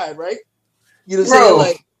Crimson Tide, right? You know what I'm saying?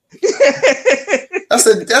 Like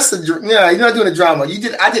you're not doing a drama.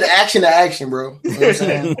 I did action to action, bro. You know what I'm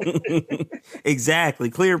saying? Exactly.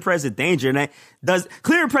 Clear and Present Danger. And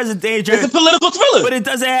Clear and Present Danger. It's a political thriller. But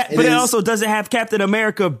it also doesn't have Captain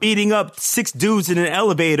America beating up 6 dudes in an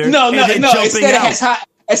elevator. No.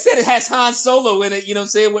 Instead it has Han Solo in it, you know what I'm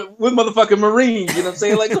saying, with motherfucking Marines, you know what I'm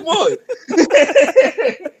saying? Like, come on.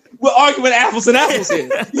 We're arguing apples and apples here. You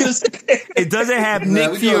know what I'm saying? It doesn't have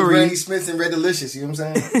Nick Fury. Randy Smith and Red Delicious, you know what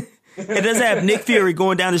I'm saying? It doesn't have Nick Fury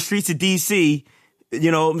going down the streets of DC,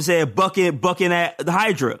 you know what I'm saying, bucking at the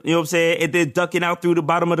Hydra, you know what I'm saying, and then ducking out through the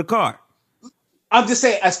bottom of the car. I'm just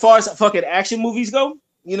saying, as far as fucking action movies go,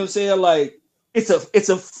 you know what I'm saying, like, it's a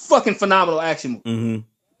fucking phenomenal action movie. Mm-hmm.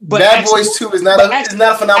 But Bad Boys 2 is not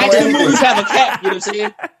phenomenal. Action movies have a cap, you know what I'm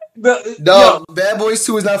saying? Bad Boys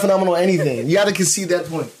 2 is not phenomenal anything. You got to concede that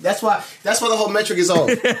point. That's why the whole metric is off.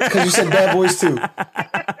 Because you said Bad Boys 2.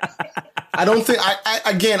 I don't think.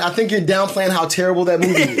 I think you're downplaying how terrible that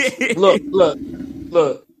movie is.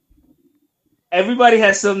 Look. Everybody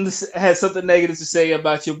has something negative to say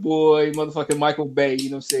about your boy, motherfucking Michael Bay. You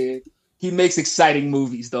know what I'm saying? He makes exciting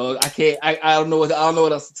movies, dog. I don't know what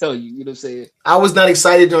else to tell you. You know what I'm saying? I was not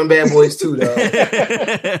excited during Bad Boys 2, dog.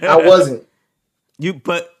 I wasn't.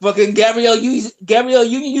 fucking Gabrielle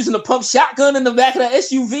Union using a pump shotgun in the back of the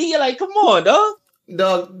SUV. You're like, come on, dog.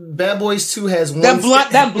 Dog, Bad Boys 2 has one. That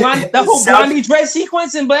whole Blondie dress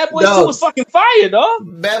sequence in Bad Boys 2 was fucking fire,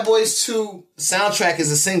 dog. Bad Boys 2 soundtrack is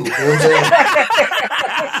a single. You know what I'm saying?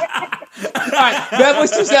 Alright, Bad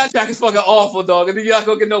Boys 2 soundtrack is fucking awful, dog. And then y'all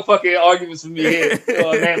gonna get no fucking arguments from me here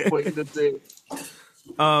on that point.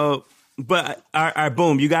 But all right,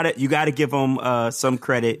 boom. You gotta give them some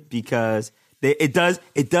credit because it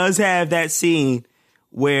does have that scene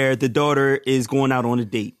where the daughter is going out on a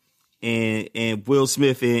date. And Will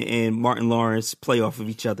Smith and Martin Lawrence play off of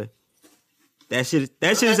each other. That shit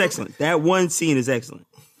is excellent. That one scene is excellent.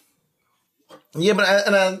 Yeah, but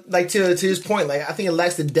I like to his point, like I think it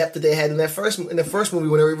lacks the depth that they had in the first movie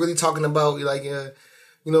when they were really talking about like you know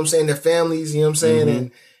what I'm saying, their families, you know what I'm saying,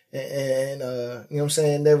 and you know what I'm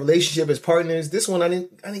saying, their relationship as partners. This one I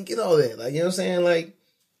didn't get all that. Like, you know what I'm saying? Like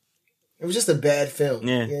it was just a bad film.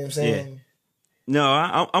 Yeah. You know what I'm saying? Yeah.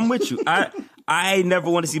 No, I'm with you. I never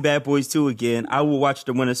want to see Bad Boys 2 again. I will watch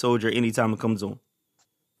The Winter Soldier anytime it comes on.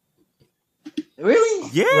 Really?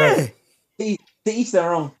 Yeah. Right. To each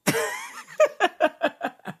their own.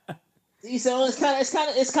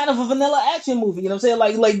 It's kind of a vanilla action movie. You know what I'm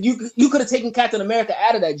saying? Like you could have taken Captain America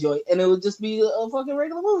out of that joint, and it would just be a fucking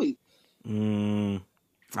regular movie. I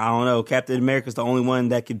don't know. Captain America's the only one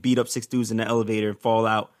that could beat up 6 dudes in the elevator and fall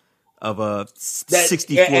out of a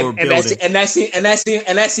 60-floor building. And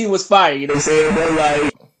that scene was fire. You know what I'm saying? But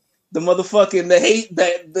like the motherfucking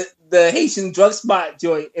the Haitian drug spot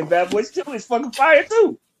joint in Bad Boys 2 is fucking fire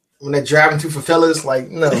too. When they're driving through for fellas, like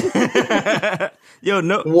no. Yo,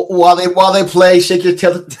 no. While they play, shake your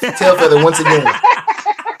tail feather once again.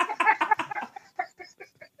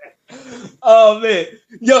 Oh man,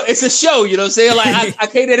 yo, it's a show. You know what I'm saying? Like I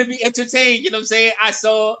came there to be entertained. You know what I'm saying? I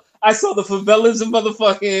saw the favelas and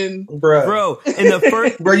motherfucking bro in the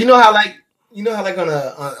first bro. You know how like on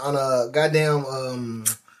a goddamn on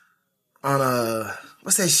a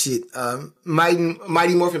what's that shit?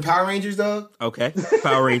 Mighty Morphin Power Rangers, dog. Okay,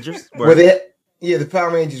 Power Rangers. The Power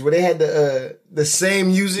Rangers, where they had the same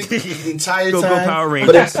music the entire time. Go Power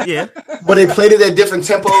Rangers, but they played it at different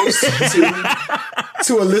tempos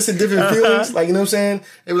to elicit different feelings. Like, you know what I'm saying?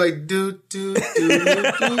 They were like, do.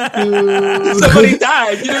 Somebody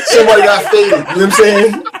died. You know? Somebody got faded. You know what I'm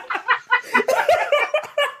saying?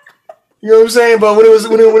 You know what I'm saying? But when it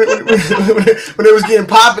was getting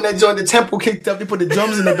popping, that joint, the tempo kicked up. They put the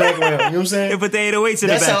drums in the background. You know what I'm saying? They put the 808s in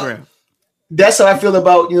the background. That's how I feel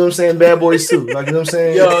about, you know what I'm saying, Bad Boys 2. Like, you know what I'm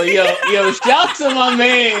saying? Yo, shout to my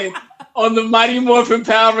man on the Mighty Morphin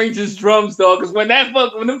Power Rangers drums, dog. Because when them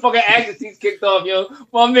fucking action scenes kicked off, yo,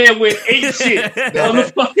 my man went ape shit on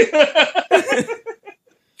the fucking.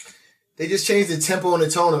 They just changed the tempo and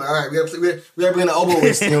the tone of it. All right, we gotta bring the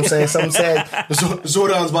oboist. You know what I'm saying? Something sad.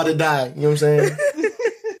 Zordon's about to die. You know what I'm saying?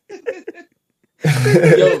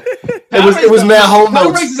 Yo, it was mad home notes.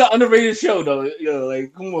 Power Rangers is an underrated show, though. Yo,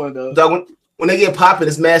 like, come on, though. Dog, when they get popping,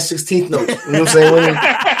 it's mad 16th notes. You know what I'm saying?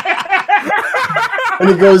 When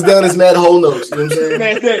it goes down, it's mad whole notes. You know what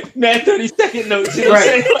I'm saying? Mad 30-second notes. You know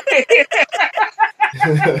what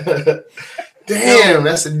I'm saying? Damn,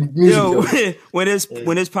 that's a music. When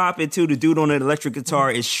it's popping too, the dude on the electric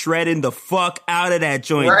guitar is shredding the fuck out of that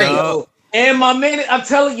joint, right. dog. And my man, I'm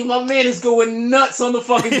telling you, my man is going nuts on the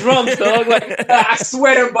fucking drums, dog. Like, I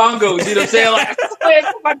swear they're bongos. You know what I'm saying? Like, I swear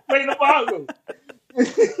somebody's playing the bongos.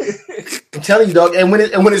 I'm telling you, dog. And when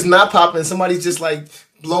it's not popping, somebody's just like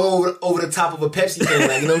blowing over the top of a Pepsi can.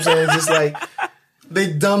 Like, you know what I'm saying? It's just like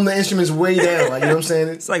they dumb the instruments way down. Like, you know what I'm saying?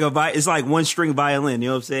 It's like one string violin. You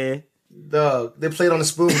know what I'm saying? Dog, they played on the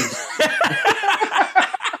spoons.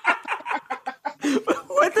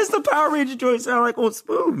 What does the Power Ranger joint sound like on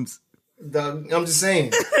spoons? Dog, I'm just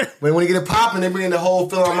saying. When you get it popping, they bring in the whole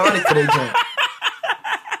Philharmonic for their joint.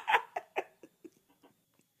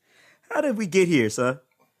 How did we get here, son?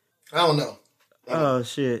 I don't know. Oh,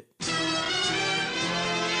 shit.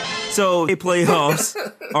 So, the playoffs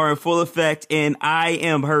are in full effect, and I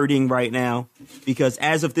am hurting right now because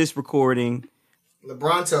as of this recording...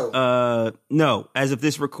 LeBronto. No, as of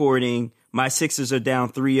this recording, my Sixers are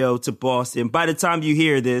down 3-0 to Boston. By the time you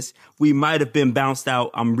hear this, we might have been bounced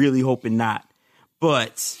out. I'm really hoping not.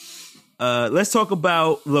 But let's talk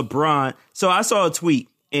about LeBron. So I saw a tweet,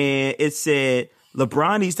 and it said,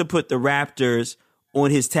 LeBron needs to put the Raptors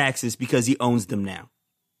on his taxes because he owns them now.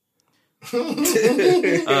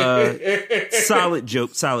 Solid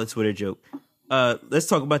joke, solid Twitter joke. Let's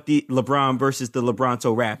talk about the LeBron versus the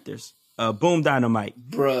LeBronto Raptors. Boom Dynamite.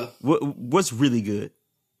 Bruh. What's really good?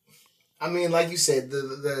 I mean, like you said,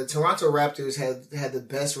 the Toronto Raptors had the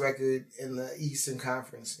best record in the Eastern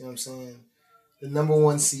Conference. You know what I'm saying? the number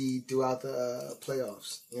 1 seed throughout the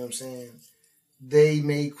playoffs. You know what I'm saying? They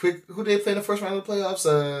made quick. Who did they play in the first round of the playoffs?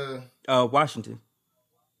 Washington.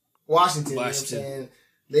 You know what I'm saying?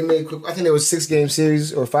 They made quick. I think there was 6-game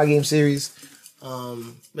series or 5-game series,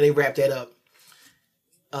 but they wrapped that up.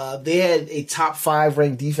 They had a top 5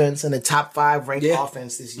 ranked defense and a top 5 ranked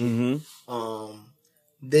offense this year. Mm-hmm.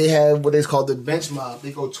 They have what is called the bench mob.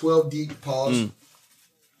 They go 12 deep,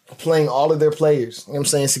 playing all of their players. You know what I'm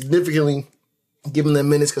saying? Significantly giving them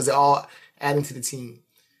minutes because they're all adding to the team.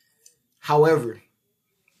 However,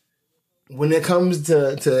 when it comes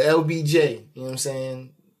to LBJ, you know what I'm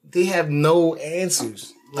saying? They have no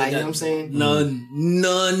answers. Like, you know what I'm saying?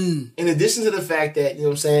 None. In addition to the fact that, you know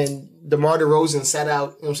what I'm saying, DeMar DeRozan sat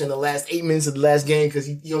out, you know what I'm saying, the last 8 minutes of the last game because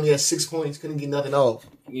he only had 6 points, couldn't get nothing off.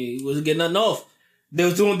 Yeah, he wasn't getting nothing off. They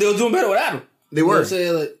was doing better without him. They were. You know what I'm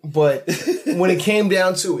saying? Like, but when it came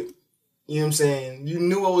down to it, you know what I'm saying, you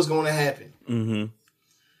knew what was going to happen. Mm-hmm.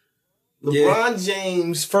 LeBron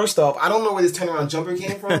James, first off, I don't know where this turnaround jumper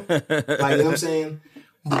came from. Like, you know what I'm saying?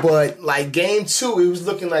 But, like, game 2, it was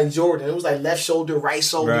looking like Jordan. It was like left shoulder, right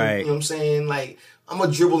shoulder. Right. You know what I'm saying? Like, I'm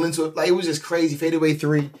going to dribble into it. Like, it was just crazy. Fadeaway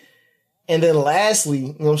 3. And then lastly,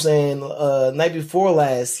 you know what I'm saying, night before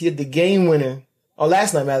last, he had the game winner. Or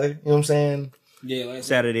last night, rather. You know what I'm saying? Yeah,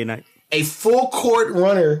 Saturday night. A full court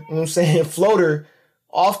runner, you know what I'm saying, floater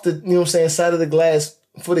off the, you know what I'm saying, side of the glass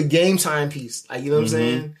for the game time piece. Like, you know what I'm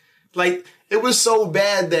saying? Like, it was so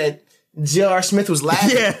bad that J.R. Smith was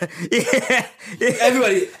laughing. Yeah.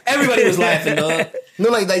 Everybody was laughing, dog. No,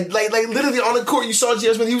 like literally on the court, you saw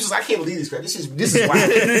J.R. Smith. He was just, I can't believe this crap. This is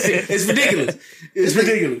wild. It's ridiculous. It's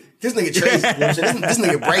ridiculous. This nigga crazy. You know what I'm saying? This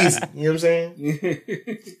nigga brazy. You know what I'm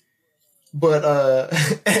saying? But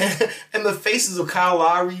and the faces of Kyle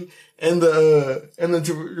Lowry and the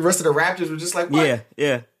rest of the Raptors were just like, what?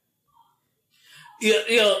 Yeah,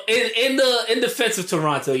 in defense of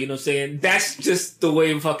Toronto, you know what I'm saying? That's just the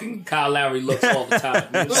way fucking Kyle Lowry looks all the time.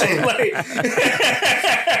 You know what I'm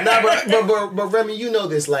saying? But Remy, you know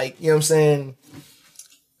this, like, you know what I'm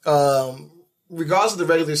saying? Regardless of the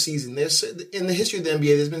regular season, there's in the history of the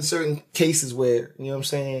NBA, there's been certain cases where, you know what I'm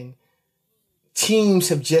saying, teams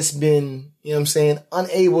have just been, you know what I'm saying,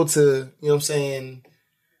 unable to, you know what I'm saying,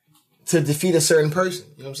 to defeat a certain person.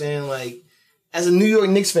 You know what I'm saying? Like, as a New York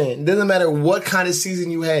Knicks fan, it doesn't matter what kind of season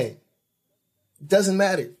you had. It doesn't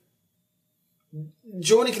matter.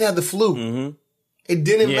 Jordan can have the flu. Mm-hmm. It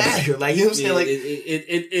didn't matter. Like, you know what I'm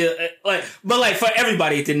saying? But for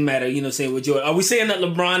everybody, it didn't matter. You know what I'm saying? With Jordan. Are we saying that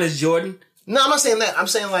LeBron is Jordan? No, I'm not saying that. I'm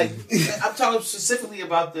saying, like, I'm talking specifically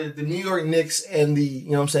about the New York Knicks and the,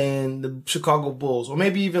 you know what I'm saying, the Chicago Bulls. Or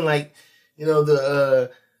maybe even, like, you know,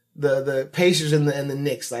 the Pacers and the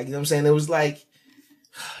Knicks. Like, you know what I'm saying? It was like,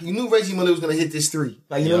 you knew Reggie Miller was going to hit this 3.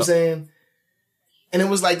 Like, you know what I'm saying? And it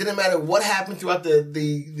was like, didn't matter what happened throughout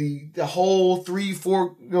the whole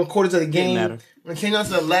 3-4 quarters of the game. When it came down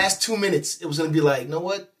to the last 2 minutes, it was going to be like, you know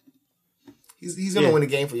what? He's going to win the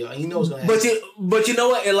game for y'all. He knows what's going to happen. But you know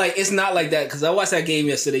what? It's not like that, because I watched that game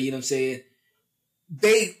yesterday, you know what I'm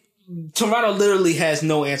saying? Toronto literally has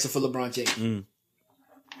no answer for LeBron James. Mm.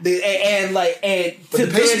 To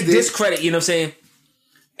their discredit, you know what I'm saying?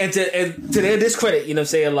 And to their discredit, you know what I'm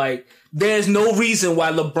saying? Like, there's no reason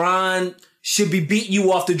why LeBron should be beating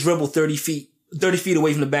you off the dribble 30 feet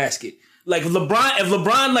away from the basket. Like, if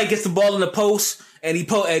LeBron like gets the ball in the post and he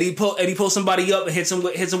pulls somebody up and hits him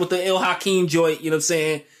with the Il Hakeem joint, you know what I'm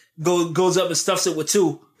saying? Goes up and stuffs it with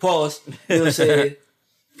 2. Pause. You know what I'm saying?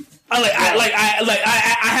 I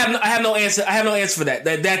have no answer. I have no answer for that.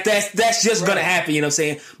 That's just gonna happen. You know what I'm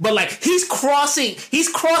saying? But like, he's crossing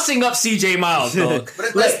up CJ Miles, dog.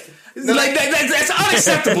 That's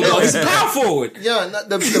unacceptable, dog. He's a power forward. Yeah.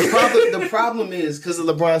 The problem is because of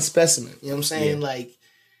LeBron's specimen. You know what I'm saying? Yeah. Like,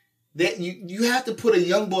 that you have to put a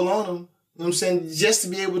young bull on him. You know what I'm saying? Just to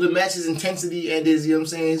be able to match his intensity and his, you know what I'm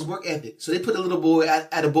saying, his work ethic. So they put a little boy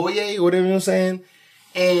at a Boye or whatever, you know what I'm saying?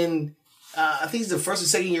 And I think he's the first or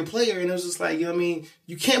second year player, and it was just like, you know what I mean?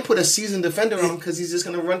 You can't put a seasoned defender on him because he's just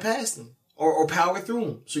going to run past him or power through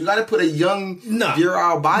him. So you got to put a young,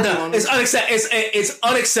 virile body on him. It's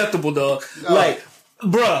unacceptable, dog. Like,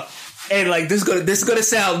 bruh, and like this is gonna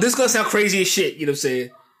sound crazy as shit. You know what I'm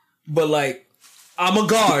saying? But like, I'm a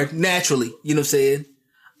guard naturally. You know what I'm saying?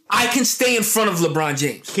 I can stay in front of LeBron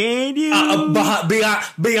James. Can you? Beyond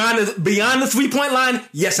the 3-point line?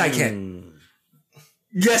 Yes, I can.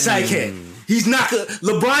 Yes, I can. He's not.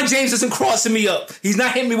 LeBron James isn't crossing me up. He's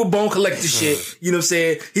not hitting me with bone collector shit. You know what I'm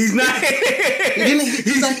saying? He's not.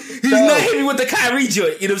 He's not hitting me with the Kyrie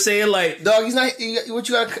joint. You know what I'm saying? Like, dog, he's not. What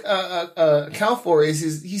you got to account for is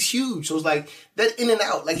he's huge. So it's like that in and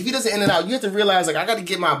out. Like if he doesn't in and out, you have to realize like I got to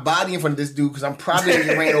get my body in front of this dude because I'm probably gonna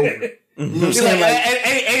get ran over. You know what I'm saying?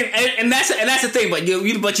 And that's the thing, but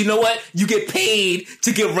you know what? You get paid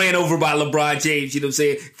to get ran over by LeBron James. You know what I'm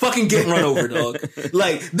saying? Fucking get run over, dog.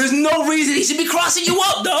 Like, there's no reason he should be crossing you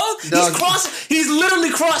up, dog. He's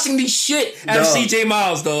literally crossing the shit out of CJ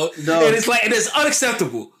Miles, dog. And it's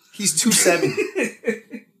unacceptable. He's 270. You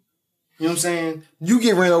know what I'm saying? You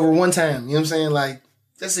get ran over one time. You know what I'm saying? Like,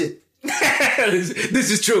 that's it.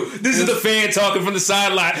 This is true. This is the fan talking from the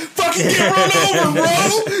sideline. Fucking get run over, bro.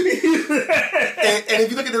 and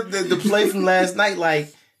if you look at the play from last night,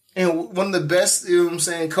 like, and one of the best, you know what I'm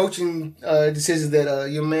saying, coaching decisions that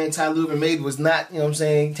your man Ty Lue made was not, you know what I'm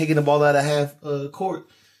saying, taking the ball out of half court.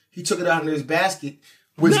 He took it out into his basket,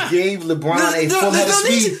 which gave LeBron a full head of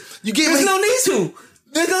speed. There's no need to.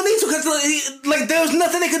 There's no need to because like there was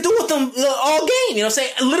nothing they could do with them all game. You know what I'm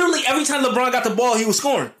saying? Literally every time LeBron got the ball, he was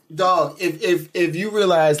scoring. Dog, if you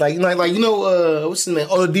realize what's his name,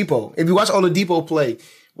 Oladipo. If you watch Oladipo play,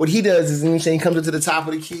 what he does is, you know what I'm saying, he comes up to the top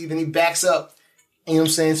of the key, then he backs up. You know what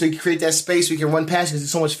I'm saying? So he can create that space so he can run past because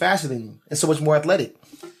he's so much faster than you and so much more athletic.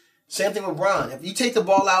 Same thing with Bron. If you take the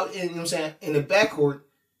ball out in, you know what I'm saying, in the backcourt,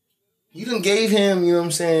 you done gave him, you know what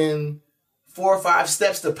I'm saying, 4 or 5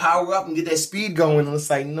 steps to power up and get that speed going. And it's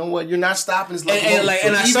like, you know what? You're not stopping this.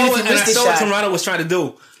 I saw what Toronto was trying to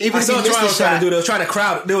do. They was trying to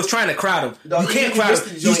crowd. They was trying to crowd him. Dog, you can't crowd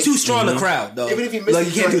him. He's too strong to crowd, dog. Even if he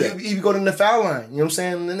missed you can't do that. You go to the foul line. You know what I'm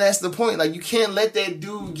saying? And that's the point. Like, you can't let that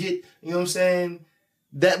dude get, you know what I'm saying,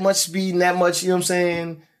 that much speed and that much, you know what I'm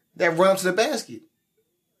saying, that run to the basket.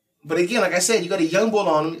 But again, like I said, you got a young bull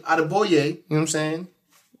on him out of Boye. You know what I'm saying?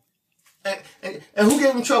 And who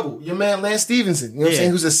gave him trouble? Your man Lance Stevenson. You know what I'm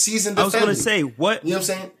saying? Who's a seasoned defender. I was going to say, what? You know what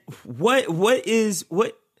I'm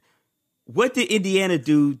saying? What did Indiana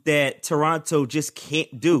do that Toronto just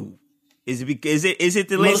can't do? Is it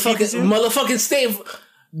the Lance Stevenson? Motherfucking Steve.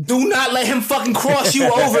 Do not let him fucking cross you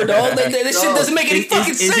over, dog. That shit doesn't make any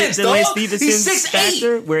fucking sense, is it the dog. Lance Stevenson He's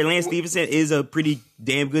 6'8", where Lance Stevenson is a pretty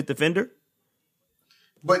damn good defender?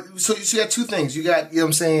 But so you got two things. You got, you know what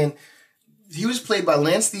I'm saying, he was played by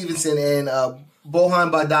Lance Stevenson and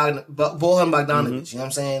Bojan Bogdanovic. You know what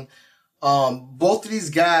I'm saying? Both of these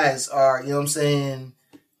guys are, you know what I'm saying,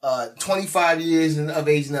 25 years of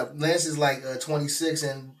age and up. Lance is like 26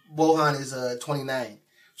 and Bojan is 29.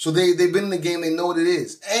 So they've been in the game. They know what it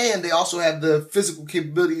is. And they also have the physical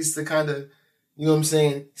capabilities to kind of, you know what I'm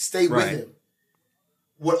saying, stay with him.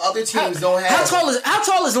 What other teams don't have. How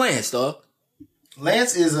tall is Lance, dog?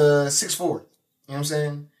 Lance is 6'4". You know what I'm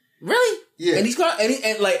saying? Really? Yeah. And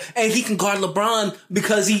and he can guard LeBron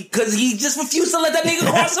because he just refused to let that nigga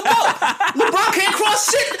cross him up. LeBron can't cross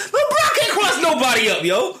shit. LeBron can't cross nobody up,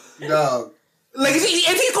 yo. Dog. Like if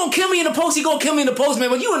he's gonna kill me in the post, he gonna kill me in the post, man.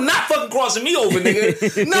 But you are not fucking crossing me over,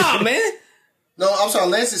 nigga. Nah, man. No, I'm sorry.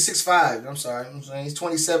 Lance is 6'5". I'm sorry. He's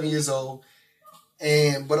 27 years old.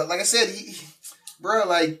 But like I said, bro,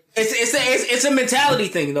 like it's a mentality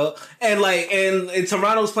thing, though, and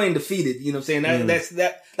Toronto's playing defeated. You know what I'm saying?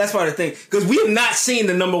 That's part of the thing because we have not seen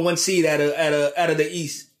the number 1 seed out of the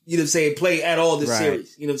East. You know what I'm saying? Play at all this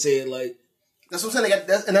series. You know what I'm saying? Like that's what I'm saying.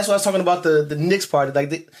 And that's why I was talking about the Knicks part.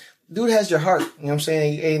 Like dude has your heart. You know what I'm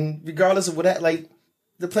saying? And regardless of what that, like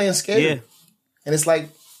they're playing scared. Yeah. And it's like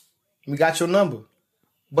we got your number.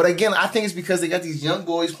 But again, I think it's because they got these young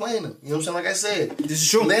boys playing them. You know what I'm saying? Like I said, this is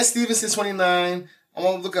true. Lance Stevenson, 29. I'm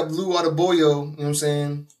gonna look up Lou Adebayo. You know what I'm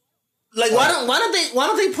saying? Like why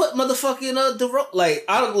don't they put motherfucking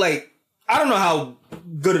I don't know how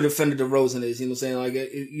good a defender DeRozan is. You know what I'm saying? Like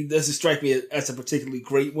it doesn't strike me as a particularly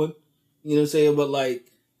great one. You know what I'm saying? But like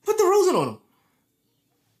put DeRozan on him.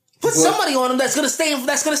 Put somebody on him that's gonna stay in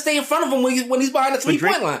front of him when he's behind the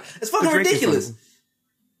 3-point line. It's fucking ridiculous.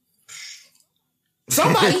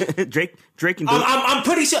 Somebody, Drake can do it. I'm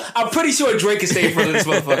pretty sure Drake can stay in front of this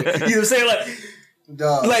motherfucker. You know what I'm saying? Like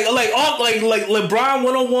LeBron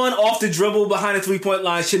 1-on-1 off the dribble behind the 3-point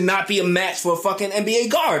line should not be a match for a fucking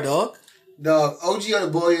NBA guard, dog. Dog, OG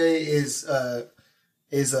Adebayo is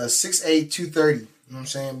 6'8", 230. You know what I'm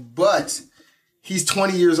saying? But he's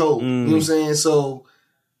 20 years old. You know what I'm saying? So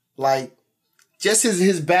like just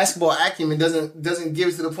his basketball acumen doesn't give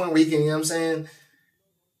it to the point where he can, you know what I'm saying,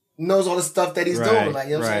 knows all the stuff that he's doing. Like,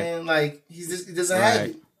 you know what I'm saying? Like, he doesn't have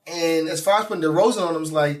it. And as far as putting DeRozan on him,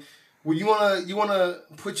 it's like, well, you wanna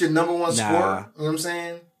put your number 1 scorer, you know what I'm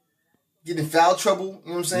saying? Get in foul trouble, you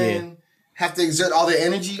know what I'm saying? have to exert all their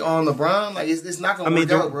energy on LeBron. Like it's not gonna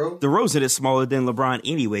work out, bro. DeRozan is smaller than LeBron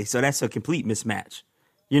anyway, so that's a complete mismatch.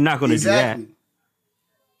 You're not going to do that.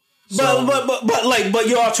 But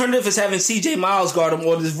your alternative is having CJ Miles guard him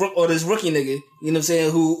or this rookie nigga. You know what I'm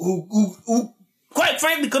saying? Who quite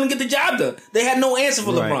frankly couldn't get the job done. They had no answer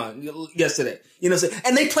for LeBron yesterday. You know what I'm saying?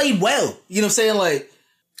 And they played well. You know what I'm saying? Like,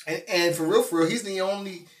 and for real, he's the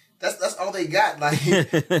only. That's all they got. Like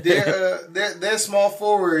their small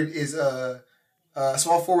forward is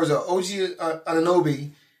small forwards are OG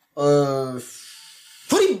Anunoby.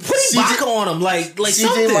 Put Ibaka on him, like CJ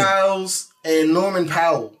something. Miles and Norman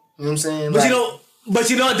Powell. You know what I'm saying? But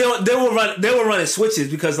they were running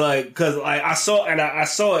switches because I saw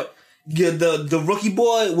it. Yeah, the rookie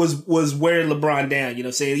boy was wearing LeBron down. You know what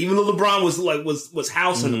I'm saying? Even though LeBron was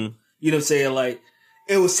housing him. You know what I'm saying? Like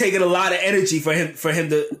it was taking a lot of energy for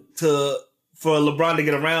LeBron to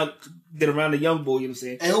get around the young boy. You know what I'm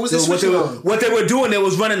saying? And who was what they were doing? They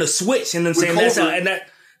was running a switch. You know what I'm saying?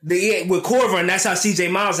 With Corver, and that's how CJ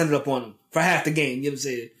Miles ended up on him for half the game. You know what I'm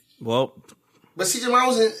saying? Well, but CJ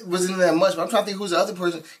Miles wasn't that much. But I'm trying to think who's the other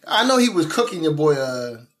person. I know he was cooking your boy.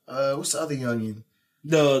 What's the other youngin?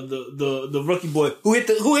 The rookie boy who hit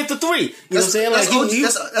the three. You know what I'm saying? Like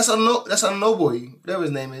that's a no boy. Whatever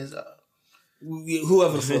his name is.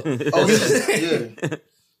 Whoever. Yeah.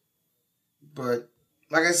 But.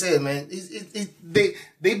 Like I said, man,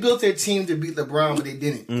 they built their team to beat LeBron, but they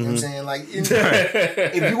didn't. You know what I'm saying? Like,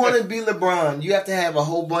 if you want to beat LeBron, you have to have a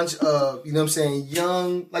whole bunch of, you know what I'm saying,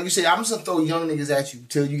 young, like you said, I'm just going to throw young niggas at you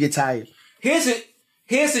till you get tired. Here's the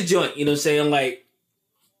joint, you know what I'm saying? Like,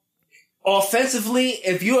 offensively,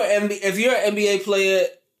 if you're an NBA player,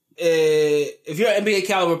 if you're an NBA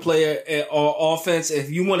caliber player or offense,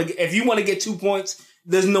 if you want to get 2 points,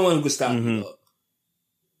 there's no one who can stop you.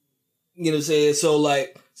 You know what I'm saying?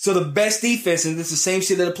 So the best defense, and this is the same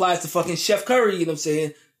shit that applies to fucking Chef Curry, you know what I'm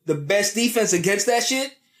saying? The best defense against that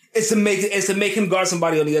shit is to make him guard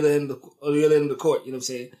somebody on the other end of the court, you know what I'm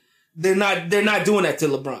saying? They're not doing that to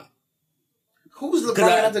LeBron. Who's LeBron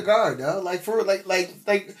gonna have to guard, dog? Like for real,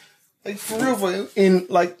 in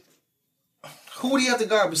like who would he have to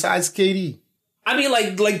guard besides KD? I mean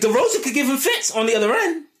like DeRozan could give him fits on the other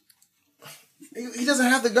end. He doesn't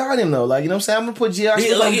have to guard him though. Like, you know what I'm saying? I'm gonna put J.R.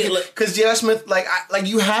 Smith because J.R. Smith,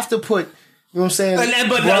 you have to put. You know what I'm saying? But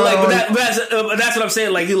that's what I'm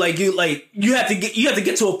saying. You have to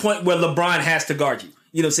get to a point where LeBron has to guard you.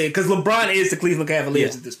 You know what I'm saying? Because LeBron is the Cleveland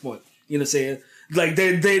Cavaliers at this point. You know what I'm saying? Like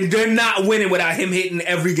they're not winning without him hitting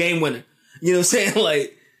every game winner. You know what I'm saying?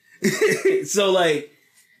 Like so like.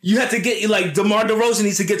 You have to get, like, DeMar DeRozan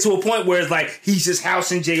needs to get to a point where it's like, he's just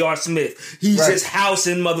housing J.R. Smith. He's just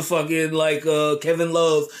housing motherfucking, like, Kevin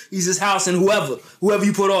Love. He's just housing whoever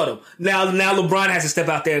you put on him. Now LeBron has to step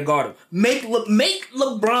out there and guard him. Make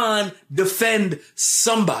LeBron defend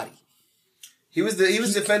somebody. He was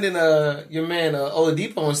defending, your man,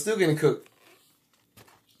 Oladipo and still getting cooked.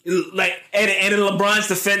 Like, and in LeBron's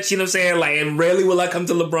defense, you know what I'm saying? Like, and rarely will I come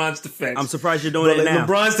to LeBron's defense. I'm surprised you're doing it now.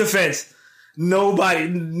 LeBron's defense. Nobody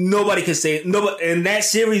can say in that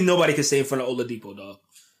series. Nobody can say in front of Oladipo, dog.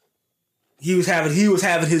 He was having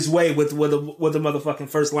his way with the motherfucking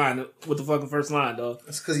first line, dog.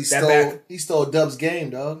 That's because he stole Dub's game,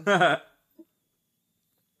 dog. But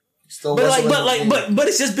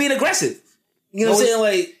it's just being aggressive. You know what I'm saying?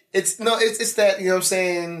 Like it's that, you know what I'm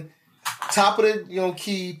saying, top of the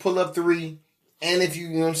key, pull up three. And if you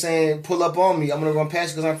know what I'm saying, pull up on me, I'm gonna run past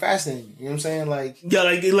you because I'm faster than you. You know what I'm saying? Like, yeah,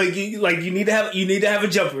 you need to have a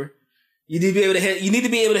jumper. You need to be able to hit. You need to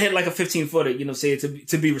be able to hit like a 15-footer. You know what I'm saying?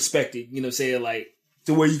 To be respected. You know what I'm saying? Like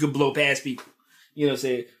to where you can blow past people. You know what I'm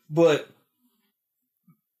saying? But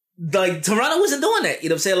like Toronto wasn't doing that. You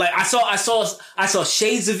know what I'm saying? Like I saw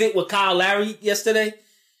shades of it with Kyle Lowry yesterday.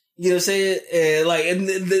 You know what I'm saying?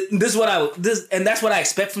 And that's what I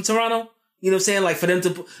expect from Toronto. You know what I'm saying? Like for them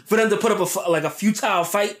to put up a futile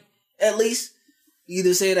fight at least. You know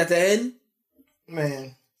what I'm saying, at the end?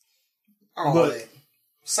 Man. That.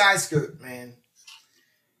 Side skirt, man.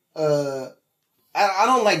 I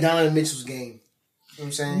don't like Donovan Mitchell's game. You know what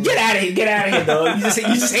I'm saying? Get out of here, dog. You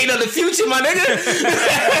just hate on the future, my nigga.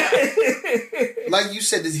 Like you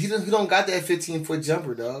said, he don't got that 15-foot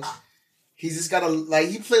jumper, dog. He's just got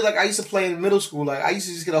he played like I used to play in middle school. Like I used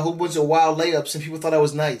to just get a whole bunch of wild layups and people thought that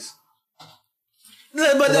was nice. He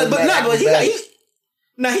got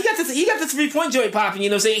the 3-point joint popping. You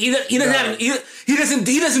know what I'm saying? He doesn't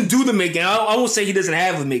do the mid game. I won't say he doesn't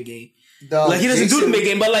have a mid game. Like he doesn't do the mid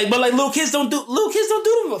game, but little kids don't do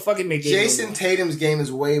the fucking mid game. Jason Tatum's game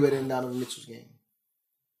is way better than Donovan Mitchell's game.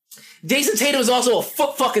 Jason Tatum is also a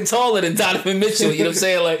foot fucking taller than Donovan Mitchell. You know what I'm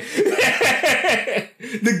saying? Like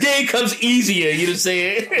The game comes easier, you know what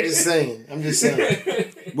I'm saying? I'm just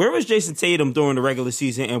saying. Where was Jason Tatum during the regular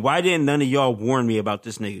season, and why didn't none of y'all warn me about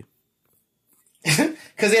this nigga?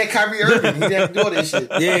 Because they had Kyrie Irving. He didn't have to do all that shit.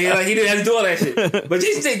 Yeah, like he didn't have to do all that shit. But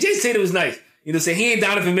Jason Tatum was nice. You know what I'm saying? He ain't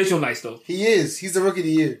Donovan Mitchell nice, though. He is. He's the rookie of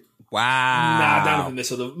the year. Wow. Nah, Donovan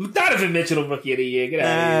Mitchell, the rookie of the year. Get out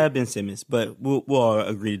of here. Ben Simmons, but we'll all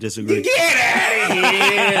agree to disagree. Get out of here.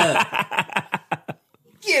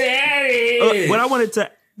 Get out of here. What I wanted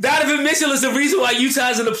to... Donovan Mitchell is the reason why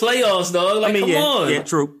Utah's in the playoffs, dog. Like, come on. Yeah,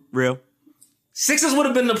 true. Real. Sixers would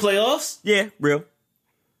have been in the playoffs. Yeah, real.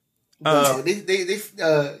 No,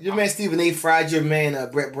 your man Stephen A. fried your man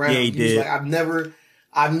Brett Brown. Yeah, he did. Was like,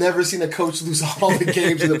 I've never seen a coach lose all the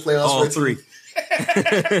games in the playoffs. All three.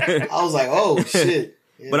 I was like, oh shit.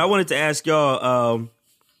 Yeah. But I wanted to ask y'all,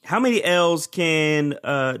 how many L's can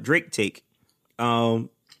Drake take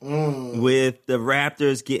with the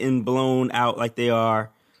Raptors getting blown out like they are,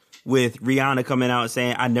 with Rihanna coming out and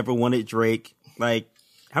saying, I never wanted Drake. Like,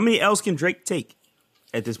 how many L's can Drake take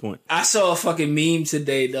at this point? I saw a fucking meme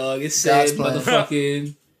today, dog. It said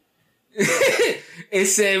motherfucking... It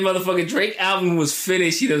said motherfucking Drake album was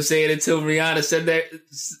finished, you know what I'm saying, until Rihanna said that,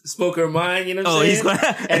 spoke her mind, you know what I'm saying? He's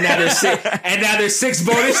glad. And now there's 6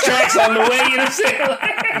 bonus tracks on the way, you know what I'm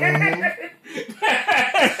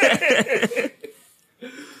saying?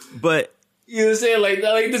 But you know what I'm saying? Like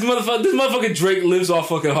this motherfucker Drake lives off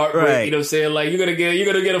fucking heartbreak, right. You know what I'm saying? Like you're gonna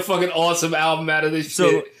get a fucking awesome album out of this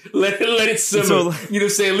shit. Let it simmer. You know what I'm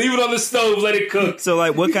saying? Leave it on the stove, let it cook. So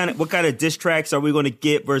like what kind of diss tracks are we gonna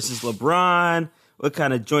get versus LeBron? What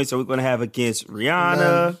kind of joints are we gonna have against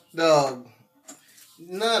Rihanna? None.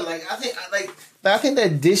 Like I think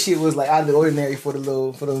that diss shit was like out of the ordinary for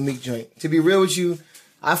the Meek joint. To be real with you,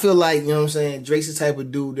 I feel like, you know what I'm saying, Drake's the type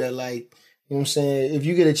of dude that, like, you know what I'm saying, if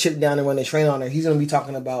you get a chick down and run a train on her, he's gonna be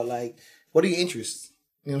talking about, like, what are your interests?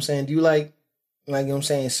 You know what I'm saying? Do you like you know what I'm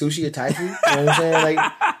saying, sushi or Thai food? You know what I'm saying?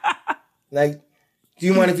 Like, do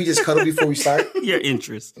you mind if we just cuddle before we start? Your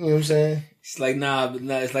interests. You know what I'm saying? It's like, nah,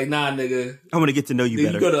 nigga. I want to get to know you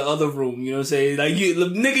better. You go to the other room, you know what I'm saying? Like,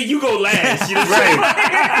 nigga, you go last. You know what I'm saying?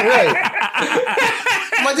 Right.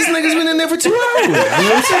 Like, this nigga's been in there for 2 hours. You know what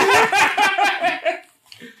I'm saying?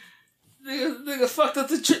 Nigga fucked up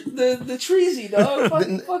the treasy, dog. Fuck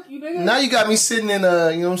you, nigga. Now you got me sitting in, you know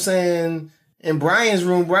what I'm saying, in Brian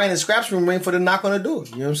and Scrap's room waiting for the knock on the door.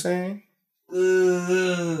 You know what I'm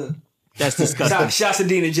saying? That's disgusting. Shouts to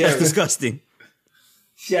Dean and Jared. That's disgusting.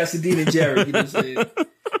 Shouts to Dean and Jared, you know what I'm saying?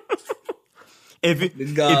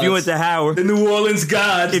 If you went to Howard, the New Orleans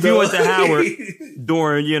gods. If you went to Howard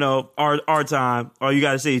during, you know, our time, all you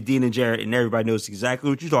gotta say is Dean and Jared, and everybody knows exactly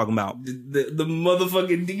what you're talking about. The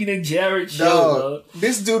motherfucking Dean and Jared show.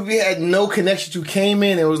 This dude we had no connection to came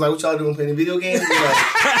in and was like, "What y'all doing, playing video games?" Like,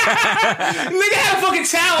 nigga had a fucking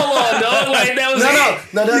towel on, dog. Like that was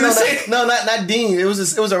no, not Dean. It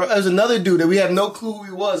was another dude that we have no clue who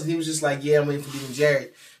he was, and he was just like, "Yeah, I'm waiting for Dean and Jared." You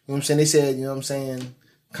know what I'm saying? They said, you know what I'm saying,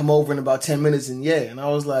 come over in about 10 minutes, and and I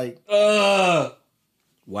was like, wow.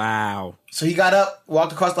 So he got up,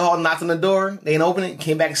 walked across the hall, knocked on the door. They didn't open it,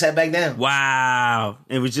 came back and sat back down. Wow.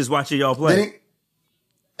 And was just watching y'all play.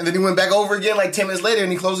 Then he went back over again like 10 minutes later,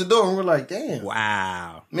 and he closed the door, and we're like, damn.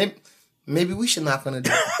 Wow. Maybe we should knock on the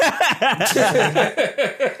door.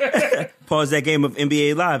 Pause that game of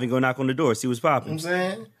NBA Live and go knock on the door, see what's popping. You know what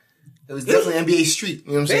I'm saying? It was definitely NBA Street. You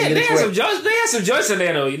know what I'm saying? They had some joints in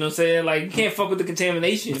there, though. You know what I'm saying? Like, you can't fuck with the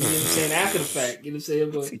contamination. You know what I'm saying? After the fact. You know what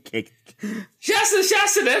I'm saying?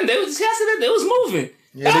 Shouts to them. They was moving.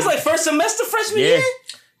 Yeah, that was like first semester freshman year.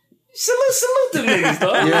 Salute them niggas,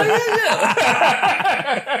 dog.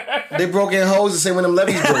 Yeah. They broke in hoes the same when them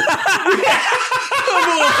levees broke.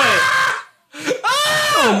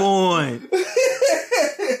 Come on.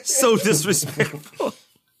 So disrespectful.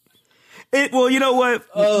 Well, you know what?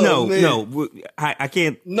 No. I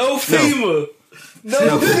can't. No FEMA. No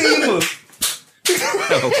FEMA.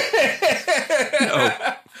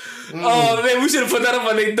 No. Oh, man, we should have put that up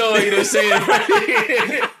on their door, you know what I'm saying?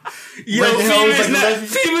 Yo,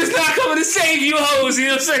 FEMA's not coming to save you hoes, you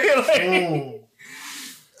know what I'm saying?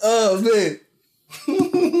 Oh, man.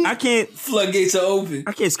 I can't. Floodgates are open.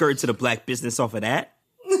 I can't skirt to the black business off of that.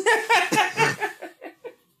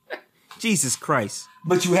 Jesus Christ.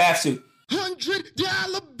 But you have to.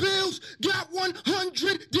 $100 bills, got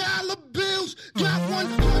 $100 bills, got $100 bills, got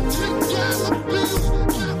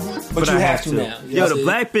 $100. But you have to now. Yo, the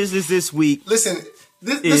black business this week. Listen,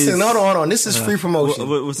 hold on. This is free promotion.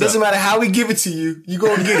 Doesn't matter how we give it to you, you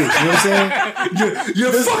go and get it. You know what I'm saying?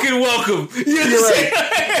 You're fucking welcome. You're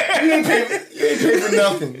right. You ain't pay for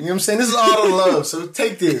nothing. You know what I'm saying? This is all the love. So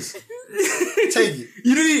take this. Take it.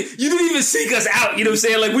 You didn't even seek us out. You know what I'm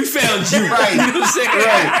saying? Like, we found you. Right. You know what I'm saying?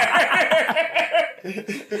 Right.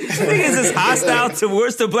 Niggas is hostile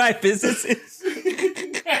towards the black businesses.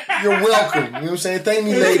 You're welcome. You know what I'm saying? Thank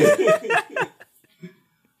me later.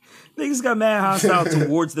 Niggas got mad hostile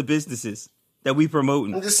towards the businesses that we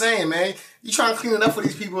promoting. I'm just saying, man. You trying to clean it up for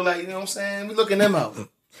these people, like, you know what I'm saying? We looking them out.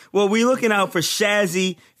 Well, we looking out for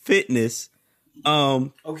Shazzy Fitness.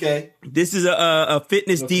 Okay. This is a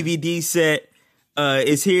fitness DVD set.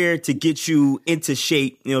 It's here to get you into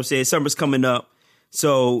shape. You know what I'm saying? Summer's coming up.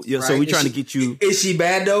 So, so we trying to get you. Is she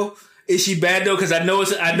bad though? Is she bad though? Because I know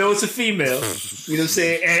it's a female. You know what I'm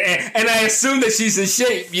saying? And I assume that she's in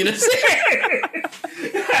shape. You know what I'm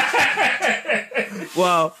saying?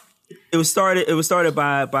 Well, it was started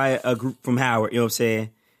by a group from Howard. You know what I'm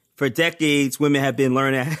saying? For decades, women have been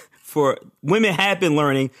learning for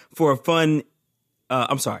a fun.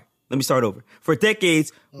 I'm sorry. Let me start over. For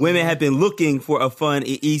decades, women have been looking for a fun and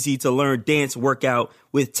easy to learn dance workout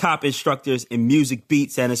with top instructors and music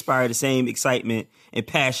beats that inspire the same excitement and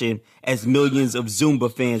passion as millions of Zumba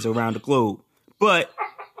fans around the globe. But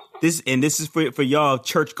this is for y'all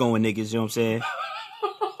church going niggas, you know what I'm saying?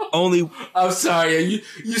 I'm sorry,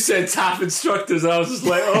 you said top instructors. I was just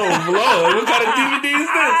like, oh Lord, what kind of DVD is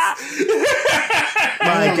this?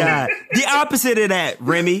 My God. The opposite of that,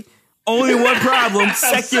 Remy. Only one problem,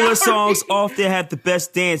 secular songs often have the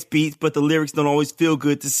best dance beats, but the lyrics don't always feel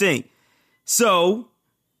good to sing. So,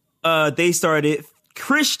 they started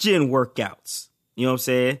Christian workouts. You know what I'm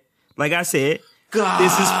saying? Like I said,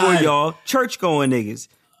 This is for y'all church-going niggas.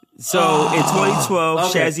 So, in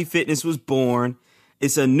 2012, Shazzy Fitness was born.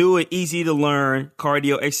 It's a new and easy-to-learn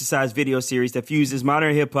cardio exercise video series that fuses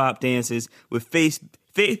modern hip-hop dances with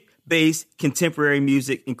faith-based contemporary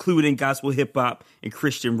music, including gospel hip-hop and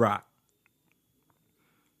Christian rock.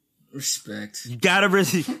 Respect. You gotta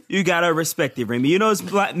respect it, Remy. You know, it's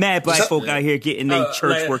mad black folk out here getting their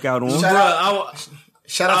church workout on.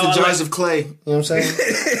 Shout out to Joseph Clay. You know what I'm saying?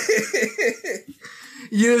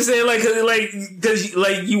 You know what I'm saying? Cause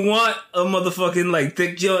you want a motherfucking like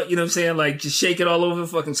thick joint. You know what I'm saying? Like just shake it all over the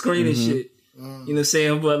fucking screen and shit. You know what I'm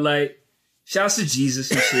saying? But like, shouts to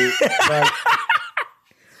Jesus and shit. Like,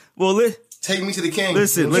 well, take me to the king.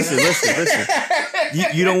 Listen.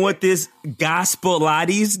 You don't want this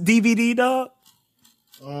Gospelati's DVD, dog?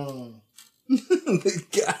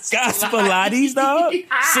 Gospelati's, dog?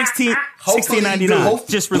 $16.99,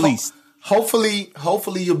 just released. Hopefully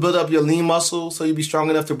you'll build up your lean muscle so you'll be strong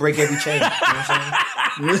enough to break every chain. You know what I'm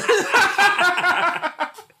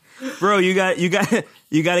saying? Bro, you got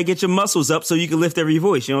to get your muscles up so you can lift every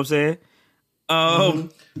voice. You know what I'm saying?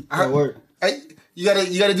 You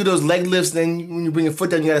gotta do those leg lifts. Then when you bring your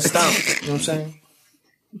foot down, you gotta stomp. You know what I'm saying?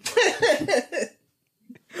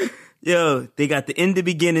 Yo, they got the In the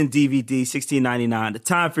Beginning DVD, $16.99. The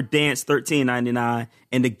Time for Dance, $13.99,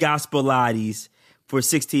 and the Gospelati's for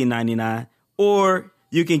 $16.99. Or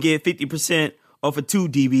you can get 50% off of 2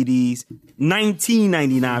 DVDs,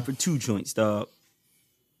 $19.99 for 2 joints, dog.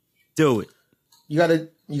 Do it. You gotta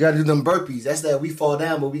do them burpees. That's that we fall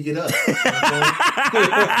down but we get up. You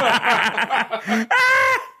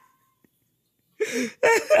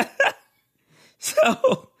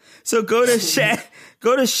know So go to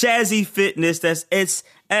Shazzy Fitness. That's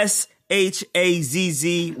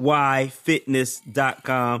SHAZZY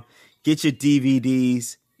fitness.com. Get your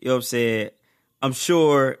DVDs. You know what I'm saying? I'm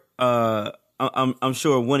sure I'm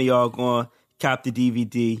sure one of y'all gonna cop the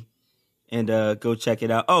DVD and go check it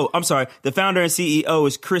out. Oh, I'm sorry. The founder and CEO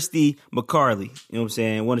is Christy McCarley. You know what I'm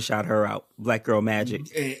saying? Want to shout her out. Black Girl Magic.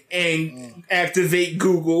 And activate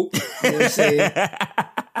Google. You know what I'm saying?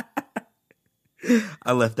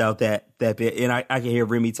 I left out that bit, and I can hear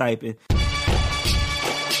Remy typing.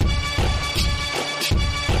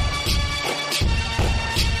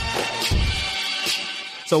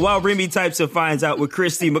 So while Remy types and finds out what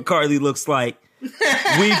Christy McCarley looks like,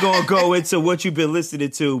 we gonna go into what you've been listening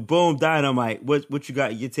to. Boom, Dynamite. What you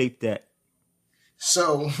got? You taped that.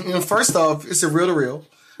 So, first off, it's a reel to reel.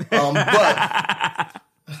 But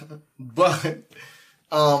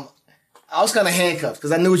I was kind of handcuffed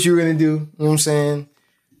because I knew what you were going to do. You know what I'm saying?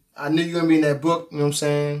 I knew you were going to be in that book. You know what I'm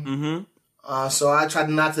saying? Mm-hmm. So I tried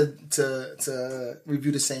not to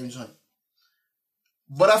review the same joint.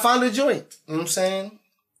 But I found a joint. You know what I'm saying?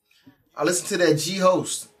 I listened to that G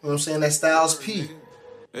Host. You know what I'm saying? That Styles P.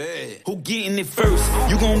 Hey. Who getting it first?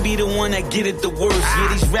 You gon' be the one that get it the worst.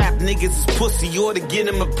 Yeah, these rap niggas is pussy. You ought to get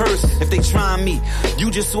them a purse. If they try me,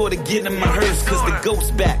 you just ought to get them a hearse. Cause the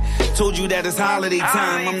ghost back. Told you that it's holiday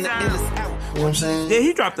time. I'm the illest out. You know what I'm saying? Yeah,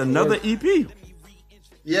 he dropped another EP.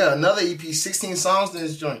 Yeah, another EP. 16 songs in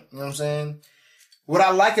this joint. You know what I'm saying? What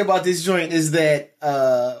I like about this joint is that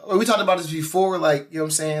we talked about this before, like, you know what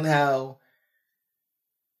I'm saying, how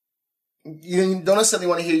you don't necessarily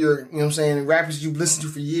want to hear your, you know what I'm saying, rappers you've listened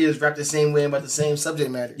to for years rap the same way about the same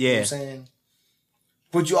subject matter. Yeah. You know what I'm saying?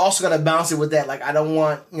 But you also gotta balance it with that. Like, I don't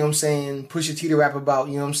want, you know what I'm saying, Pusha T to rap about,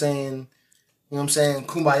 you know what I'm saying,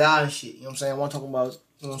 kumbaya and shit. You know what I'm saying? I want to talk about,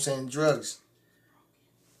 you know what I'm saying, drugs.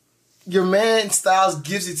 Your man Styles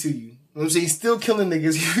gives it to you. You know what I'm saying? He's still killing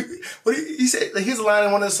niggas. What he said, like, his line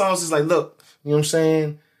in one of the songs is like, look, you know what I'm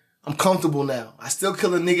saying? I'm comfortable now. I still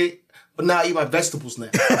kill a nigga, but now I eat my vegetables now.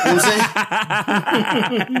 You know what I'm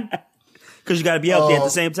saying? Because you got to be healthy at the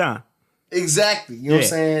same time. Exactly. You know what I'm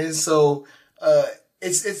saying? So,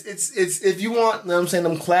 it's if you want, you know what I'm saying,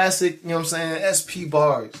 them classic, you know what I'm saying, SP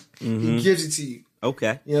bars, he gives it to you.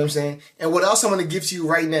 Okay. You know what I'm saying? And what else I'm going to give to you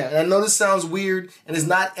right now? And I know this sounds weird, and it's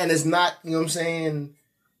not, you know what I'm saying,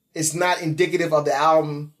 it's not indicative of the album,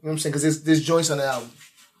 you know what I'm saying, because there's joints on the album.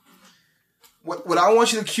 What I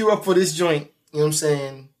want you to cue up for this joint, you know what I'm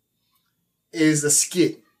saying, is a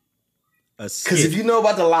skit. Because if you know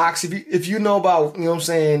about the Locks, if you know about, you know what I'm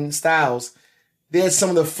saying, Styles, there's some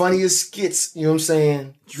of the funniest skits, you know what I'm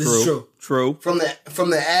saying? True. This is true. True. From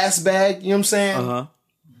the ass bag, you know what I'm saying? Uh-huh.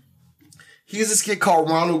 Here's a skit called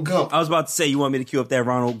Ronald Gump. I was about to say, you want me to cue up that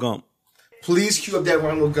Ronald Gump. Please cue up that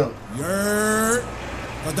Ronald Gump.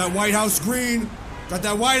 Got that White House green. Got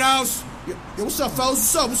that White House. Yo, what's up, fellas?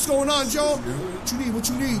 What's up? What's going on, Joe? What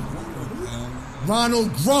you need?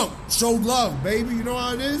 Ronald Grump. Show love, baby. You know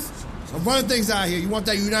how it is? I'm running things out here. You want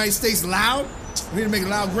that United States loud? I'm here to make it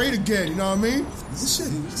loud great again. You know what I mean? This shit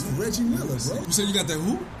is Reggie Miller, bro. You said you got that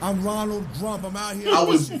who? I'm Ronald Grump. I'm out here. I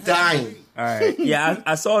was dying. All right. Yeah,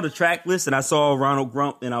 I saw the track list and I saw Ronald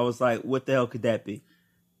Grump and I was like, what the hell could that be?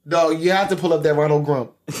 No, you have to pull up that Ronald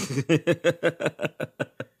Grump.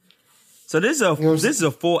 So this is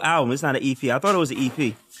a full album. It's not an EP. I thought it was an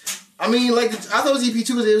EP. I mean, like, I thought it was EP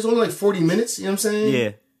too because it was only like 40 minutes. You know what I'm saying?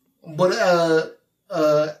 Yeah. But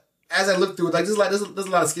as I looked through it, like, there's a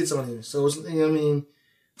lot of skits on here. So it's, you know what I mean?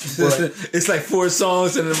 But, it's like 4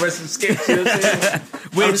 songs and the rest of the skits. You know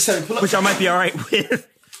what I'm saying? Which I might be all right with.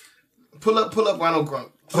 Pull up Ronald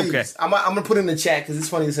Grump. Please. Okay. I'm gonna put it in the chat because it's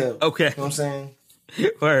funny as hell. Okay. You know what I'm saying?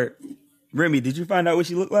 Word. Remy, did you find out what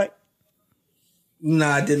she looked like?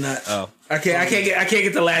 Nah, I did not. Oh. I can't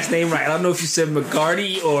get the last name right. I don't know if you said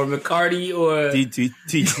McCarty or. Do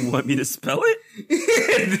you want me to spell it?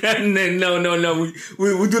 No.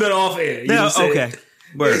 We do that off air. No, okay.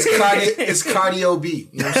 Word. It's cardio B.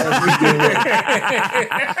 You know what I'm saying?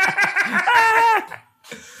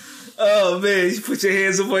 Oh man, you put your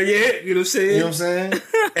hands up on your head. You know what I'm saying? You know what I'm saying?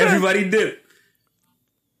 Everybody did it.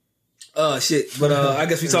 Oh shit! But I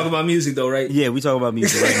guess we talk about music though, right? Yeah, we talk about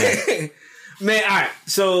music right now. Man, all right.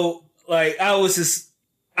 So like, I was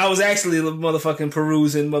actually motherfucking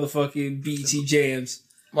perusing motherfucking BET Jams,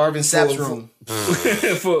 Marvin Sapp's room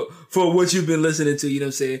for what you've been listening to. You know what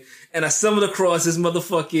I'm saying? And I stumbled across this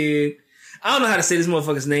motherfucking, I don't know how to say this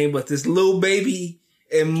motherfucker's name, but this Lil Baby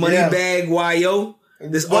and Moneybag Yo.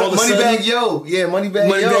 This Moneybag Yo. Yeah,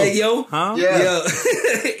 Moneybag Yo. Huh? Yeah.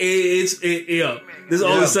 This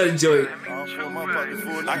all of a sudden joint.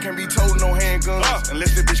 I can't be told no handguns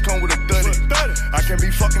unless the bitch come with a duddy. I can't be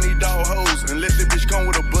fucking these dog hoes unless the bitch come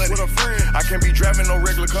with a buddy. I can't be driving no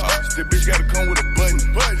regular cars. The bitch gotta come with a button.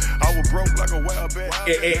 I was broke like a wild bat.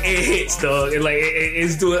 It hits, dog.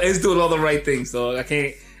 It's doing all the right things, dog. I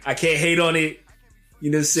can't hate on it. You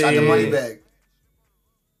know what I'm saying? Shot the money bag.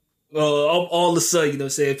 All of a sudden, you know what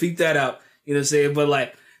I'm saying? Peep that out. You know what I'm saying? But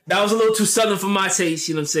like, that was a little too southern for my taste,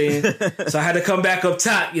 you know what I'm saying? So I had to come back up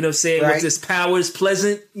top, you know what I'm saying? Right. With this Powers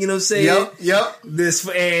Pleasant, you know what I'm saying? Yep. This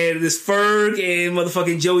Ferg and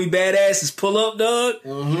motherfucking Joey Badass is Pull Up, dog.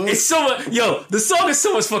 Mm-hmm. It's so much, the song is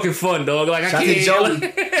so much fucking fun, dog. Like, I can't. Joey.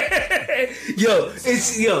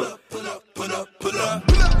 Pull up.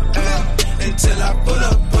 Until I pull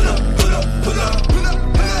up. Until I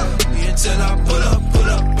pull up.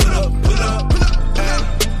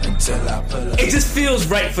 It just feels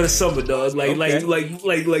right for the summer, dog. Like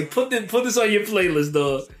put this on your playlist,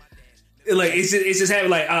 dog. Like it's just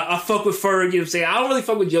having like I fuck with Ferg, you know what I'm saying? I don't really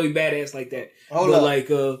fuck with Joey Badass like that.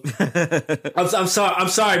 I'm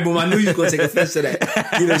sorry, boom. I knew you was gonna take offense to that.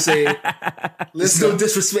 You know what I'm saying? It's no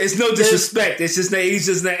disrespect. It's just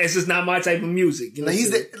not my type of music. You know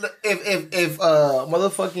if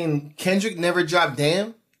motherfucking Kendrick never dropped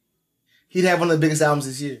Damn, he'd have one of the biggest albums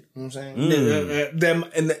this year. You know what I'm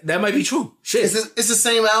saying? That might be true. Shit. It's the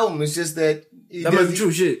same album. It's just that might be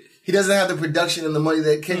true. Shit. He doesn't have the production and the money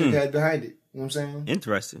that Kendrick had behind it. You know what I'm saying?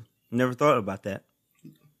 Interesting. Never thought about that.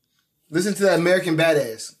 Listen to that American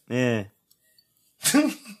Badass. Yeah.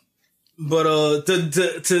 But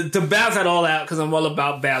to balance that all out, because I'm all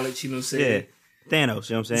about balance, you know what I'm saying? Yeah. Thanos,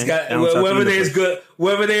 you know what I'm saying?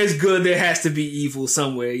 Wherever there's good, there has to be evil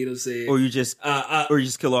somewhere, you know what I'm saying? Or you just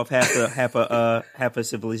kill off half a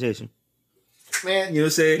civilization. Man, you know what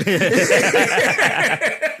I'm saying?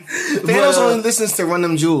 Thanos only listens to Run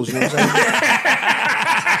Them Jewels, you know what I'm saying?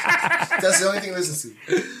 That's the only thing he listens to.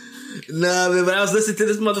 Nah, man, but I was listening to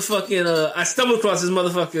this motherfucking, I stumbled across this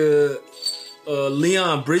motherfucker,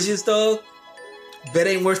 Leon Bridges, dog. Bet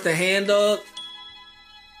ain't worth the hand, dog.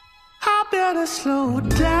 I better slow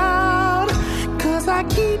down, cause I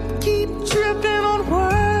keep tripping on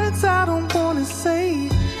words I don't wanna say.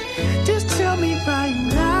 Just tell me right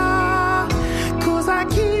now, cause I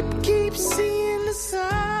keep seeing the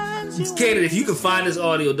signs. Kaden, if you can find this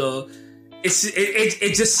audio, dog,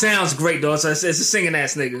 it just sounds great, dog. So it's a singing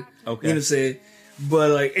ass nigga. Okay. You know what I'm saying? But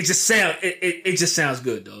like it just sounds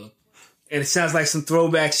good, dog. And it sounds like some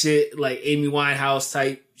throwback shit, like Amy Winehouse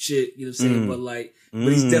type shit, you know what I'm saying? But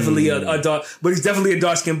he's definitely a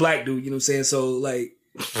dark skinned black dude, you know what I'm saying? So like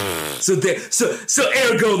so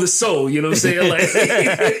ergo the soul, you know what I'm saying? Like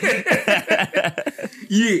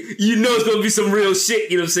you know it's gonna be some real shit,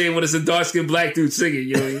 you know what I'm saying, when it's a dark skinned black dude singing,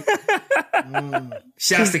 you know what I mean?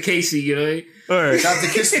 Shouts to Casey, you know what I mean? All right. Shouts to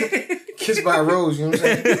Kiss by a Rose, you know what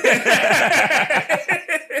I'm saying?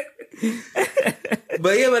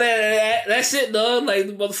 But yeah, but that's it, dog. Like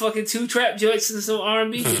the motherfucking 2 trap joints and some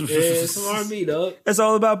R&B. Yeah, some R&B, dog. That's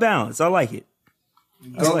all about balance. I like it.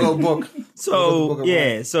 Go book. So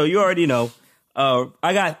so you already know.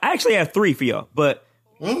 I actually have 3 for y'all, but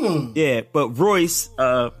yeah, but Royce,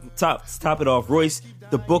 top it off. Royce,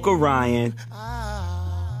 The Book of Ryan.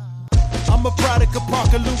 I'm a product of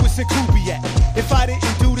Parker Lewis and Kubiak. If I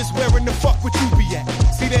didn't do this, where in the fuck would you be at?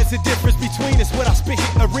 See, there's a difference between us. When I spit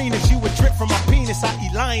hit arenas, you would drip from my penis. I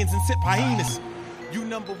eat lions and sip hyenas. You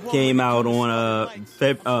number one. Came out on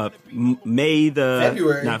May the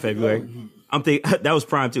February. Not February. I'm thinking that was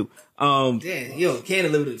Prime too. Damn, yo,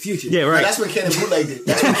 Cannon living in the future. Yeah, right. No, that's when Cannon bootlegged it.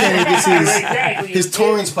 That's when Cannon gets his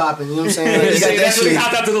torrents popping. You know what I'm saying? Like, he got that shit.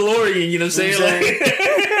 Shout out to DeLorean. You know what I'm saying?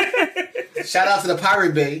 Shout out to the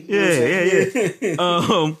Pirate Bay.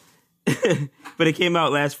 Yeah. But it came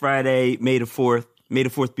out last Friday, May the 4th. May the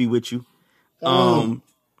 4th be with you. And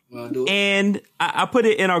I put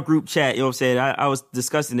it in our group chat. You know what I'm saying? I was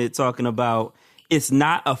discussing it, talking about it's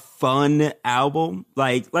not a fun album.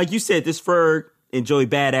 Like you said, this Ferg and Joey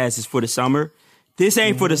Badass is for the summer. This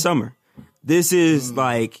ain't for the summer. This is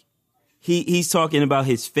like he's talking about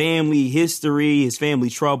his family history, his family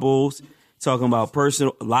troubles. Talking about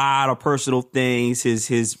a lot of personal things,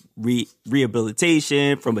 his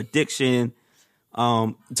rehabilitation from addiction.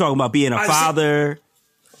 Talking about being a father.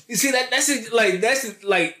 You see that's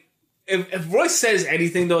if Royce says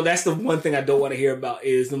anything though, that's the one thing I don't want to hear about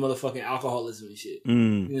is the motherfucking alcoholism and shit. You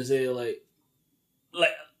know what I'm saying? Like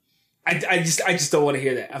I just don't want to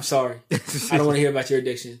hear that. I'm sorry. I don't want to hear about your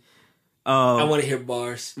addiction. I want to hear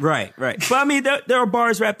bars. Right. But I mean, there are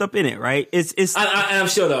bars wrapped up in it, right? I'm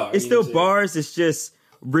sure there are. It's still bars. It's just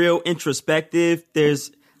real introspective.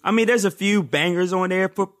 There's a few bangers on there,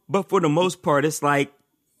 but for the most part, it's like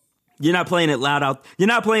you're not playing it loud out. You're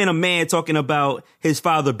not playing a man talking about his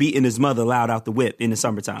father beating his mother loud out the whip in the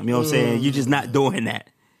summertime. You know what I'm saying? You're just not doing that.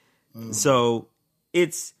 So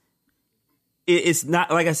it's not,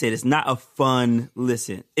 like I said, it's not a fun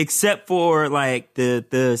listen, except for like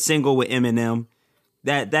the single with Eminem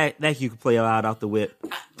that you could play loud out the whip.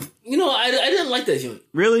 You know, I didn't like that joint.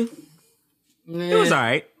 Really? It was all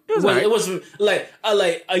right. It was like I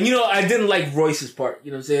didn't like Royce's part. You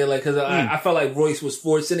know what I'm saying? Like, because I felt like Royce was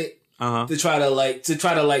forcing it to try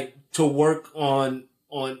to work on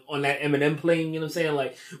that Eminem plane. You know what I'm saying?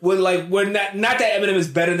 Like, when not that Eminem is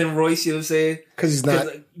better than Royce. You know what I'm saying? Because he's not.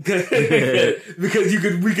 Because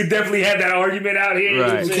we could definitely have that argument out here.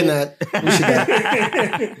 Right. You know We should not.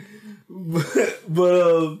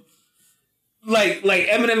 but like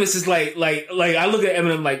Eminem is just like I look at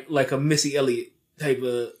Eminem like a Missy Elliott type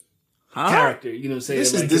of character. You know what I'm saying?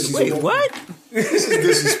 This is disrespectful. Wait, what? This is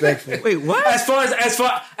disrespectful. Wait, what? As far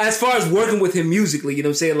as working with him musically, you know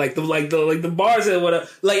what I'm saying? Like the bars and whatever.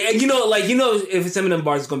 Like you know if it's Eminem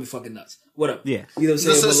bars, it's gonna be fucking nuts. What up? Yeah. You know what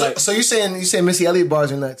I'm saying? So you're saying Missy Elliott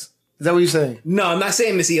bars are nuts? Is that what you're saying? No, I'm not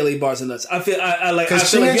saying Missy Elliott bars are nuts. I feel like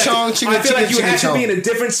you have to be in a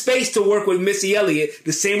different space to work with Missy Elliott,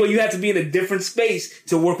 the same way you have to be in a different space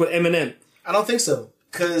to work with Eminem. I don't think so.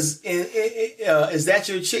 Because is that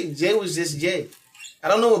your chick? Jay was just Jay. I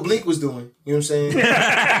don't know what Bleak was doing. You know what I'm saying?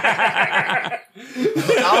 I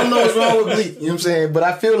don't know what's wrong with Bleak. You know what I'm saying? But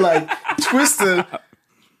I feel like Twista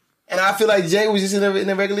And I feel like Jay was just in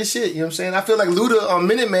the regular shit. You know what I'm saying? I feel like Luda on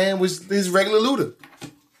Minute Man was his regular Luda.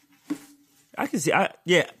 I can see. I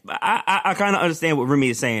kind of understand what Remy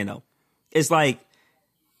is saying though. It's like,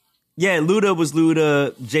 yeah, Luda was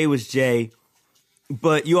Luda, Jay was Jay,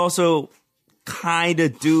 but you also kind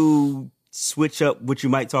of do switch up what you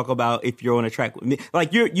might talk about if you're on a track with me.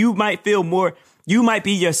 Like you might feel more. You might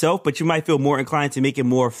be yourself, but you might feel more inclined to make it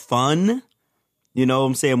more fun. You know what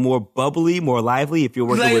I'm saying? More bubbly, more lively if you're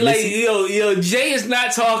working with Missy. Jay is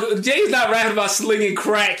not rapping about slinging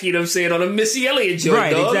crack, you know what I'm saying, on a Missy Elliott joint,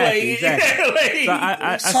 right, dog. Exactly. So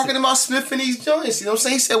I talking about Smith and these joints, you know what I'm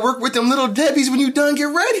saying? He said, work with them little Debbies when you done, get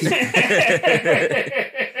ready.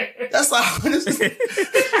 That's the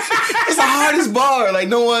hardest bar. Like,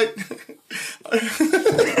 know what?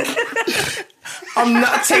 I'm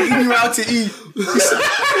not taking you out to eat.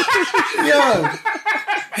 Young.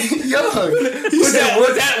 Was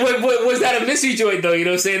that a Missy joint though? You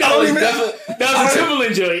know what I'm saying? That was a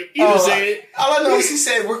Timberland joint. You know what I'm saying? All I know is he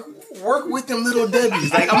said, work with them little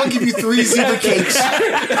Debbies. Like, I'm gonna give you 3 zebra cakes. That's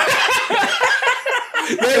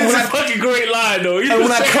a fucking great line though. And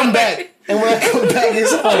when I come back,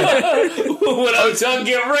 it's home. When I'm done,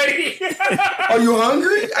 get ready. Are you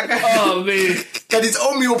hungry? Oh man, got these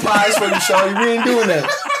oatmeal pies for you, Sean. We ain't doing that.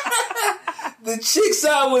 The chicks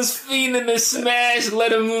I was fiending to smash,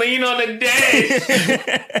 let him lean on the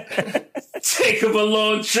dash. Take him on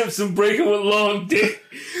long trips and break him with long dick.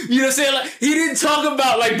 You know what I'm saying? Like, he didn't talk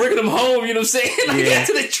about like bringing him home, you know what I'm saying? Like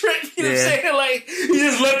after the trip, you know what I'm saying? Like he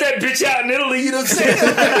just left that bitch out in Italy, you know what I'm saying?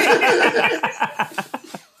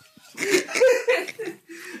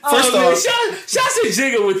 First off, shots at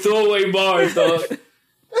Jigga with throwaway bars, dog.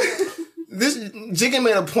 Jigga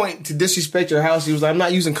made a point to disrespect your house. He was like, I'm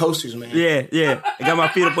not using coasters, man. Yeah. I got my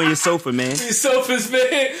feet up on your sofa, man. Your sofas,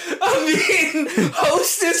 man. I'm being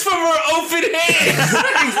hostess from her open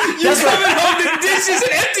hands. You're coming home to dishes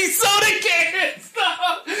and empty soda cans.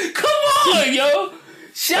 Come on, yo.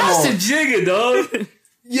 Shouts to Jigga, dog.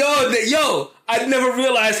 Yo, I never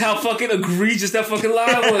realized how fucking egregious that fucking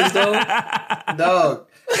line was, dog. Dog.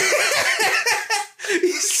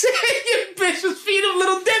 You said your bitch was feeding him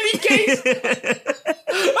little Debbie cakes.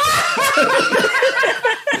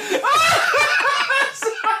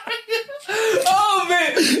 Oh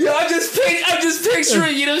man, yo, I'm just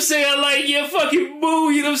picturing, you know what I'm saying, like your fucking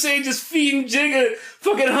boo, you know what I'm saying, just feeding Jigga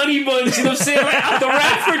fucking honey buns, you know what I'm saying, like out the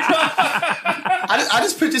wrapper. I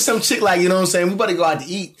just picture some chick like, you know what I'm saying, we about to go out to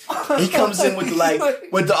eat. And he comes in with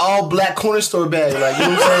the all black corner store bag, like, you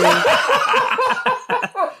know what I'm saying.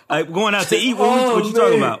 Like going out to eat. What you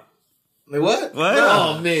talking about? Like what? What? No,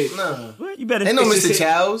 oh man, no. What? You better ain't no Mr.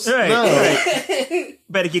 Chow's. Right, no. Right.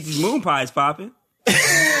 Better get these moon pies popping. We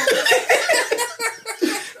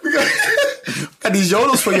got these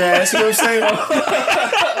yodels for your ass. You know what I'm saying?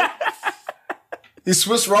 These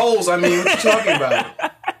Swiss rolls. I mean, what you talking about?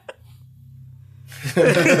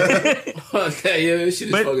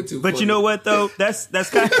 But you know what though? That's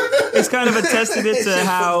kind of a testament to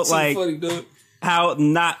how like. Funny, how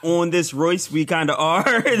not on this Royce we kind of are,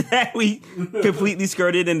 that we completely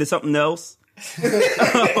skirted into something else.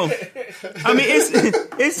 I mean,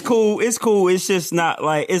 it's cool. It's cool. It's just not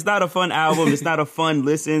like, it's not a fun album. It's not a fun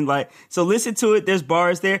listen. Like, so listen to it. There's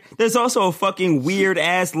bars there. There's also a fucking weird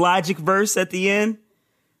ass Logic verse at the end.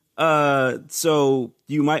 So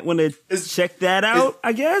you might want to check that out,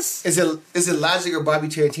 I guess. Is it Logic or Bobby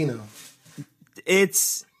Tarantino?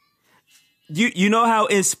 It's... You know how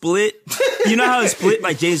in Split,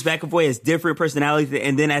 like James McAvoy has different personalities,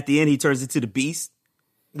 and then at the end he turns into the Beast.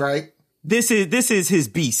 Right. This is his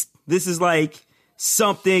Beast. This is like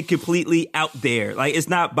something completely out there. Like it's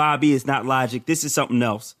not Bobby, it's not Logic. This is something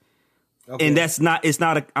else. Okay. And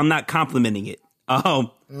I'm not complimenting it.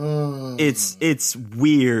 It's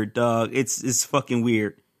weird, dog. It's fucking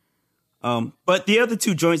weird. But the other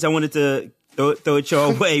two joints I wanted to throw it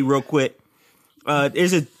your way real quick.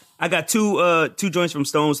 I got two joints from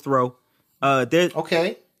Stone's Throw.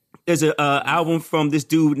 Okay. There's an album from this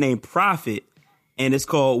dude named Prophet, and it's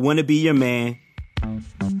called "Wanna Be Your Man." Been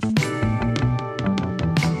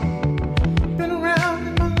around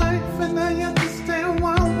in my life, and I understand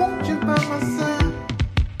why I want you by my side.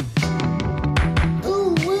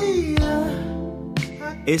 Ooh,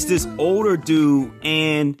 it's this older dude,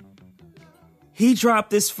 and he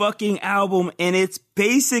dropped this fucking album, and it's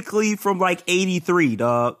basically from like '83,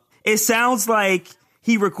 dog. It sounds like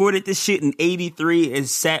he recorded this shit in '83 and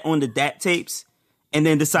sat on the DAT tapes and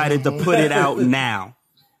then decided to put it out now.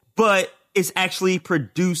 But it's actually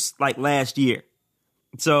produced like last year.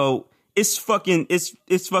 So it's fucking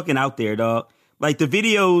out there, dog. Like the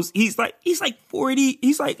videos, he's like 40,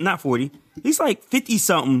 he's like not 40, he's like 50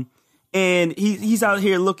 something. and he's out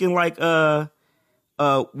here looking like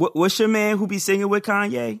what's your man who be singing with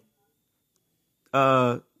Kanye?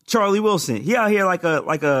 Charlie Wilson. He out here like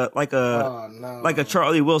a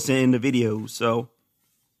Charlie Wilson in the video. So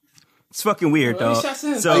it's fucking weird, dog.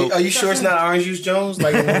 So are you sure it's not Orange Juice Jones?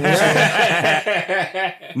 Like,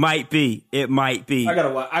 might be. It might be. I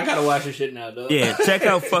gotta watch this shit now, dog. Yeah, check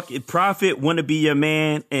out fucking Prophet Wanna Be Your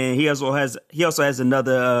Man, and he also has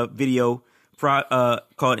another video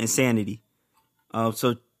called Insanity.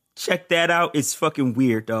 So check that out. It's fucking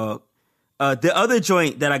weird, dog. The other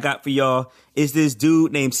joint that I got for y'all is this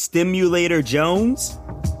dude named Stimulator Jones.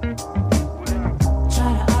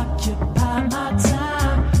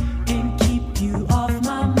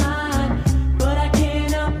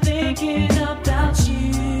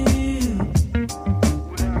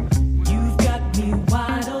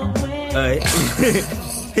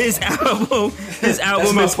 His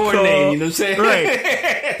album is called, name, you know what I'm saying?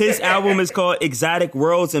 Right. His album is called Exotic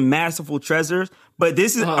Worlds and Masterful Treasures. But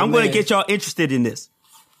this is I'm going to get y'all interested in this.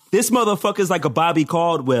 This motherfucker's like a Bobby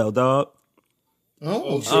Caldwell, dog.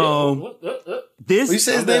 Oh, shit. This you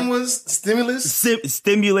said his name was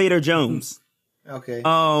Stimulator Jones. Okay.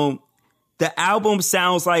 The album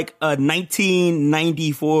sounds like a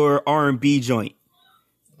 1994 R&B joint.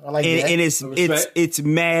 I like that. And it's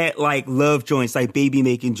mad like love joints, like baby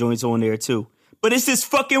making joints on there too. But it's this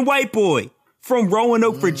fucking white boy from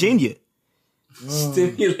Roanoke, Virginia.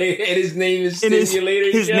 Stimulator, and his name is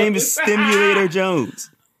Stimulator Jones. His name is Stimulator Jones.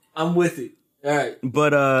 I'm with it. All right.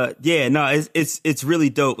 But yeah, no, it's really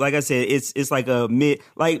dope. Like I said, it's like a mid.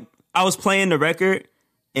 Like I was playing the record,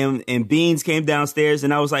 and Beans came downstairs,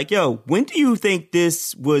 and I was like, "Yo, when do you think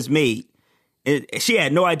this was made?" And she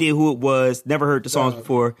had no idea who it was. Never heard the songs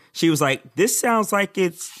before. She was like, "This sounds like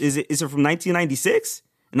is it from 1996?"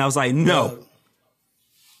 And I was like, "No."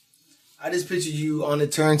 I just pictured you on the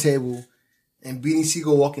turntable and Beanie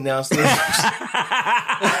Siegel walking downstairs.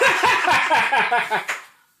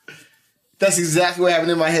 That's exactly what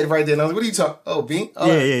happened in my head right there. And I was like, what are you talking? Oh, Bean? Oh,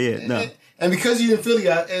 yeah. No. And because you're in Philly,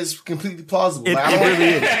 it's completely plausible. It really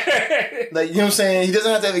is. Like, you know what I'm saying? He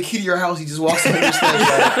doesn't have to have a key to your house. He just walks in your steps.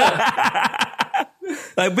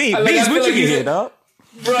 Like, Beans, what you get, dog?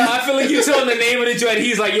 Bro, I feel like you told him the name of the joint.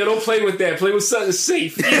 He's like, yo, don't play with that. Play with something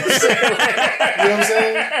safe. You know what I'm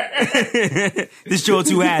saying? This joint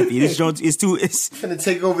too happy. This joint is too... It's gonna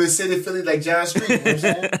take over the city of Philly like John Street. You know what I'm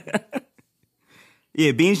saying?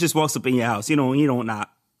 Yeah, Beans just walks up in your house. He don't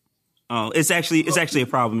knock. It's actually a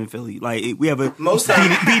problem in Philly. Like, we have a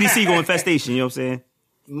BDC going infestation. You know what I'm saying?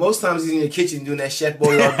 Most times he's in your kitchen doing that Chef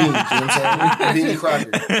Boyardee beans. You know what I'm saying? Beanie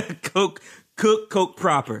Crocker. Cook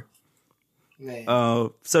proper. Man.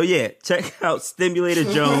 So yeah, check out Stimulator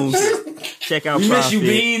Jones. Check out Prophet. Miss you,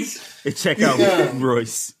 Beans. And check out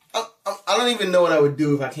Royce. I don't even know what I would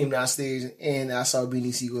do if I came downstairs and I saw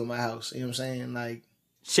Beanie Siegel in my house. You know what I'm saying? Like,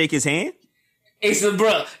 shake his hand. It's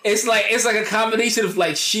like a combination of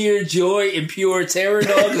like sheer joy and pure terror,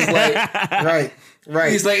 dog. It's like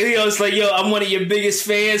right. He's like, it's like, yo, I'm one of your biggest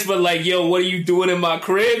fans, but like, yo, what are you doing in my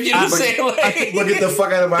crib? You know what I'm saying? Like, get the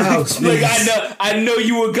fuck out of my house. Like, I know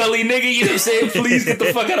you a gully nigga. You know what I'm saying? Please get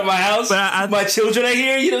the fuck out of my house. But my children are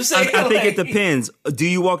here. You know what I'm saying? I think it depends. Do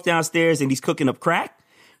you walk downstairs and he's cooking up crack?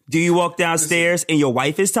 Do you walk downstairs and your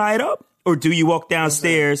wife is tied up? Or do you walk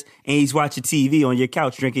downstairs and he's watching TV on your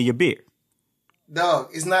couch drinking your beer? Dog,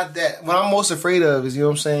 it's not that. What I'm most afraid of is, you know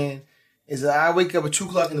what I'm saying, is that I wake up at 2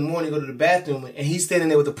 o'clock in the morning, go to the bathroom, and he's standing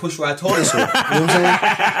there with a push rod toilet sword. You know what I'm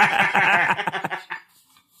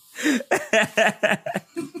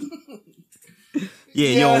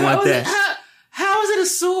saying? You don't want that. How is it a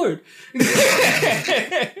sword?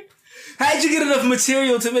 How'd you get enough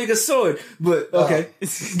material to make a sword? But okay,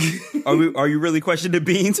 are you really questioning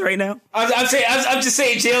Beans right now? I'm just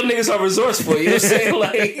saying jail niggas are resourceful. You know what I'm saying?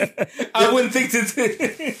 Like, I wouldn't think that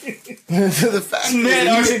the fact man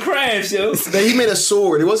arts and crafts, yo. That he made a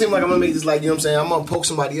sword. It wasn't even like I'm gonna make this, like, you know what I'm saying, I'm gonna poke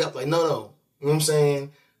somebody up. Like, no. You know what I'm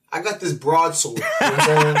saying? I got this broadsword. You know what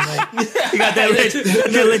I'm saying? Like, you got that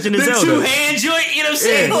Legend of Zelda. The two-hand joint, you know what I'm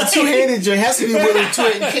saying? Yeah, the two-handed joint has to be wielded with 2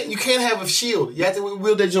 hands. You can't have a shield. You have to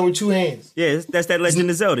wield that joint with 2 hands. Yeah, that's that Legend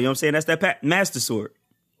of Zelda. You know what I'm saying? That's that Master Sword.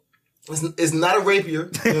 It's not a rapier.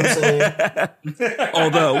 You know what I'm saying?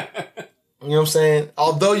 Although. You know what I'm saying?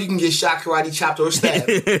 Although you can get shot, karate, chopped, or stabbed.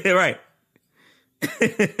 Right.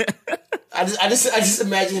 I just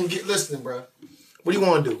imagine him listening, bro. What do you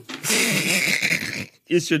want to do?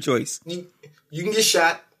 It's your choice. You can get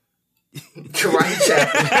shot, karate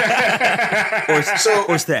chopped,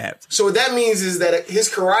 or stabbed. So what that means is that his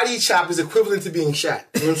karate chop is equivalent to being shot.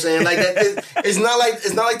 You know what I'm saying? Like that. It's not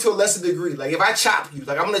like to a lesser degree. Like if I chop you,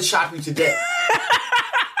 like I'm gonna chop you to death.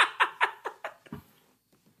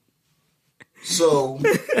 So,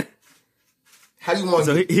 how do you want?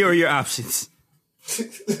 So here are your options.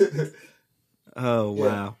 Oh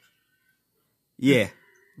wow. Yeah,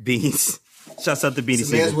 beans. Shouts out to Beanie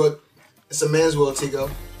Siegel. It's a man's world, Tigo.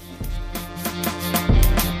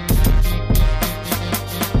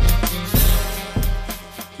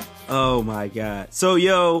 Oh my God. So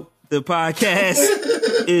the podcast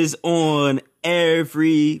is on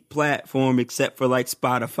every platform except for like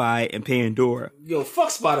Spotify and Pandora. Yo, fuck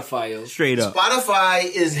Spotify, yo. Straight up. Spotify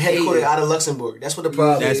is headquartered out of Luxembourg. That's what the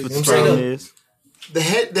problem is. That's what the problem is. The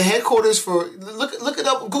headquarters for look it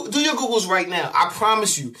up. Do your Googles right now. I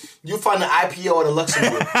promise you'll find the IPO out of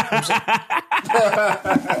Luxembourg.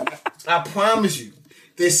 I promise you.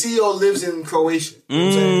 Their CEO lives in Croatia.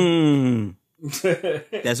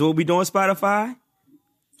 That's what we doing, Spotify?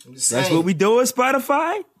 I'm just saying. That's what we doing,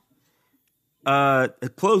 Spotify?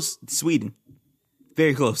 Close, Sweden.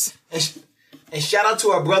 Very close. And shout out to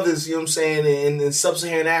our brothers, you know what I'm saying, in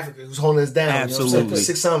sub-Saharan Africa who's holding us down. Absolutely. You know what I'm saying?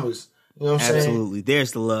 For 6 summers. You know what I'm saying? Absolutely.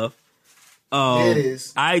 There's the love. There it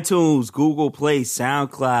is. iTunes, Google Play,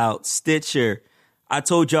 SoundCloud, Stitcher. I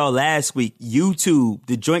told y'all last week, YouTube.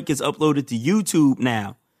 The joint gets uploaded to YouTube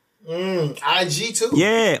now. IG too.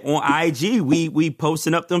 Yeah, on IG. We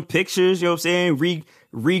posting up them pictures, you know what I'm saying?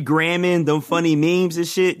 Regramming them funny memes and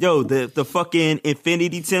shit. Yo, the fucking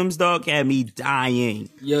Infinity Tims, dog, had me dying.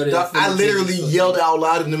 Yo, dog, I literally yelled out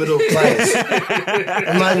loud in the middle of class.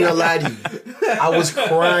 I'm not even gonna lie to you. I was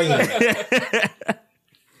crying.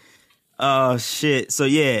 Oh shit. So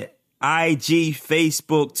yeah, IG,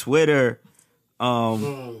 Facebook, Twitter,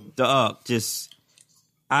 MySpace,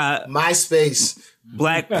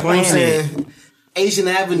 Black Planet, Asian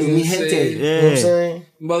Avenue, mi gente. Yeah. You know what I'm saying?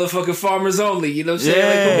 Motherfucking farmers only, you know what I'm saying?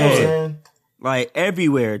 Yeah. Like, come on. Like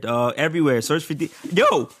everywhere, dog. Everywhere. Search for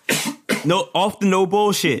off the no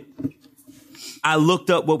bullshit. I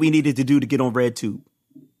looked up what we needed to do to get on RedTube.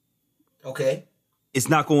 Okay. It's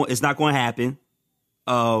not going to happen.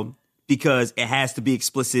 Because it has to be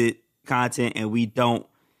explicit content and we don't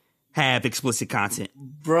have explicit content.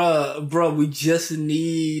 Bruh, we just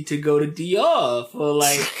need to go to DR for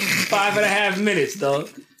like 5.5 minutes, dog.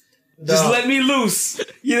 Just let me loose.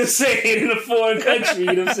 You know what I'm saying? In a foreign country,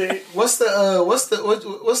 you know what I'm saying? What's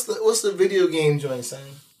the video game joint, son?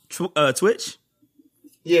 Twitch?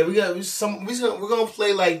 Yeah, we're gonna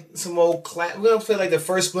play like some old we're gonna play like the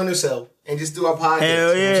first Splinter Cell and just do our podcast.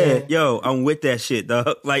 Hell yeah. Yo, I'm with that shit,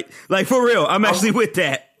 dog. Like for real, I'm actually with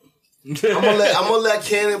that. I'm gonna let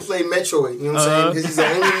Cannon play Metroid, you know what I'm saying? Because he's the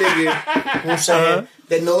only nigga, you know what I'm saying,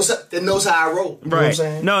 that knows how I roll. You know what I'm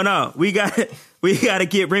saying? No. We gotta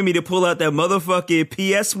get Remy to pull out that motherfucking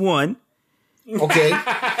PS1. Okay.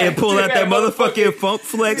 And pull out that motherfucking Funk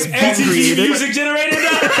Flex MTV music generator.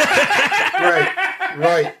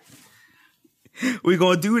 Right. We're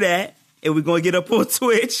gonna do that, and we're gonna get up on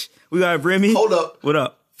Twitch. We got Remy. Hold up. What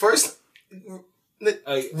up? First, I'm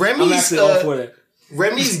actually all for that.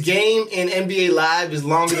 Remy's game in NBA Live is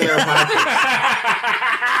longer than our podcast.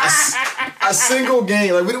 A single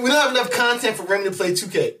game. Like we don't have enough content for Remy to play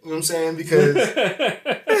 2K. You know what I'm saying? Because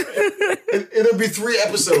it'll be 3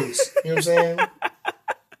 episodes. You know what I'm saying?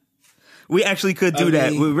 We actually could do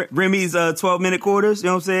that with Remy's 12-minute quarters. You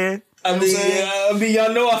know what I'm saying? I mean,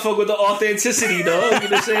 y'all know I fuck with the authenticity, dog. You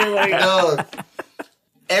know what I'm saying? Like, dog.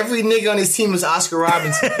 Every nigga on his team is Oscar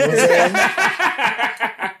Robinson. You know what I'm saying?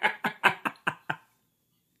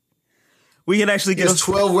 We can actually get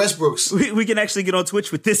 12 Westbrooks. We can actually get on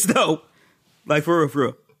Twitch with this though, like for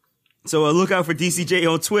real. So look out for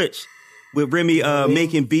DCJ on Twitch with Remy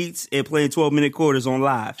making beats and playing 12-minute quarters on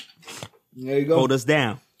live. There you go. Hold us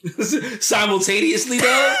down simultaneously,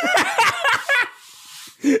 dog.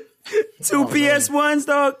 2 PS1s,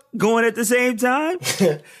 dog, going at the same time.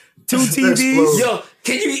 2 TVs. Yo,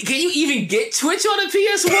 can you even get Twitch on a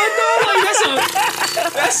PS1, dog?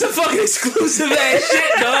 Like that's a fucking exclusive ass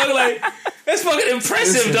shit, dog. Like that's fucking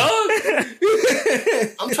impressive, dog.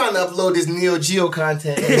 I'm trying to upload this Neo Geo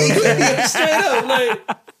content. Straight up, like.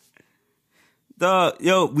 Dog,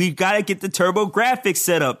 yo, we gotta get the turbo graphics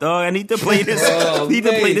set up, dog. I need to play this.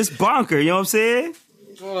 Play this bonker. You know what I'm saying?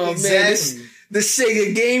 Oh exactly. Man, this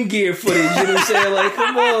Sega Game Gear footage. You know what I'm saying? Like,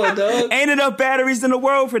 come on, dog. Ain't enough batteries in the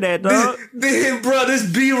world for that, dog. This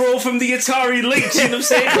B-roll from the Atari Lynx. You know what I'm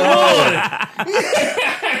saying? Come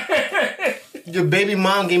on. Your baby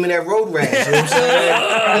mom gave me that road rash. You know what I'm saying?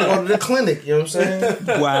 I'm gonna go to the clinic. You know what I'm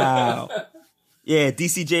saying? Wow. Yeah,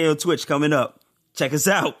 DCJ on Twitch coming up. Check us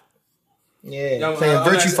out. Yeah, playing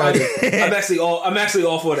Virtua Fighter. I'm actually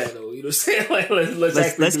all for that though. You know what I'm saying? Like,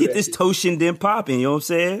 let's get this Toshin then popping. You know what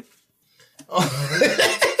I'm saying?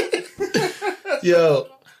 Yo,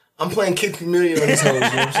 I'm playing Kid Chameleon on this hoes. You know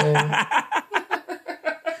what I'm saying?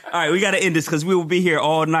 right, we got to end this because we will be here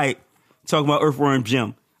all night talking about Earthworm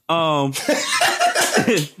Jim. You know what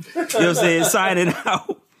I'm saying? Signing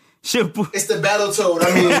out. It's the Battletoad.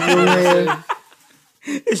 I mean, you know what I'm saying?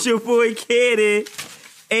 It's your boy Cannon,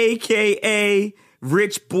 a.k.a.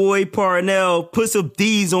 Rich Boy Parnell. Put some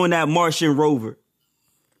D's on that Martian rover.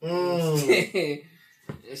 It's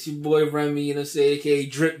your boy Remy, you know what I'm saying, a.k.a.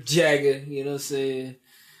 Drip Jagger, you know what I'm saying.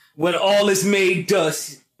 When all is made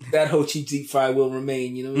dust, that Ho Chi Deep Fry will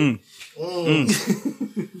remain, you know what I mean?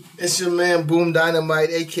 It's your man Boom Dynamite,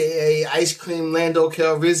 a.k.a. Ice Cream Lando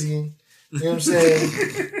Calrissian. You know what I'm saying?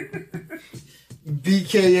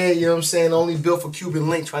 BKA, you know what I'm saying? Only built for Cuban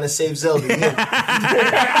Link trying to save Zelda. You know?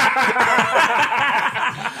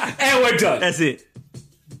 And we're done. That's it.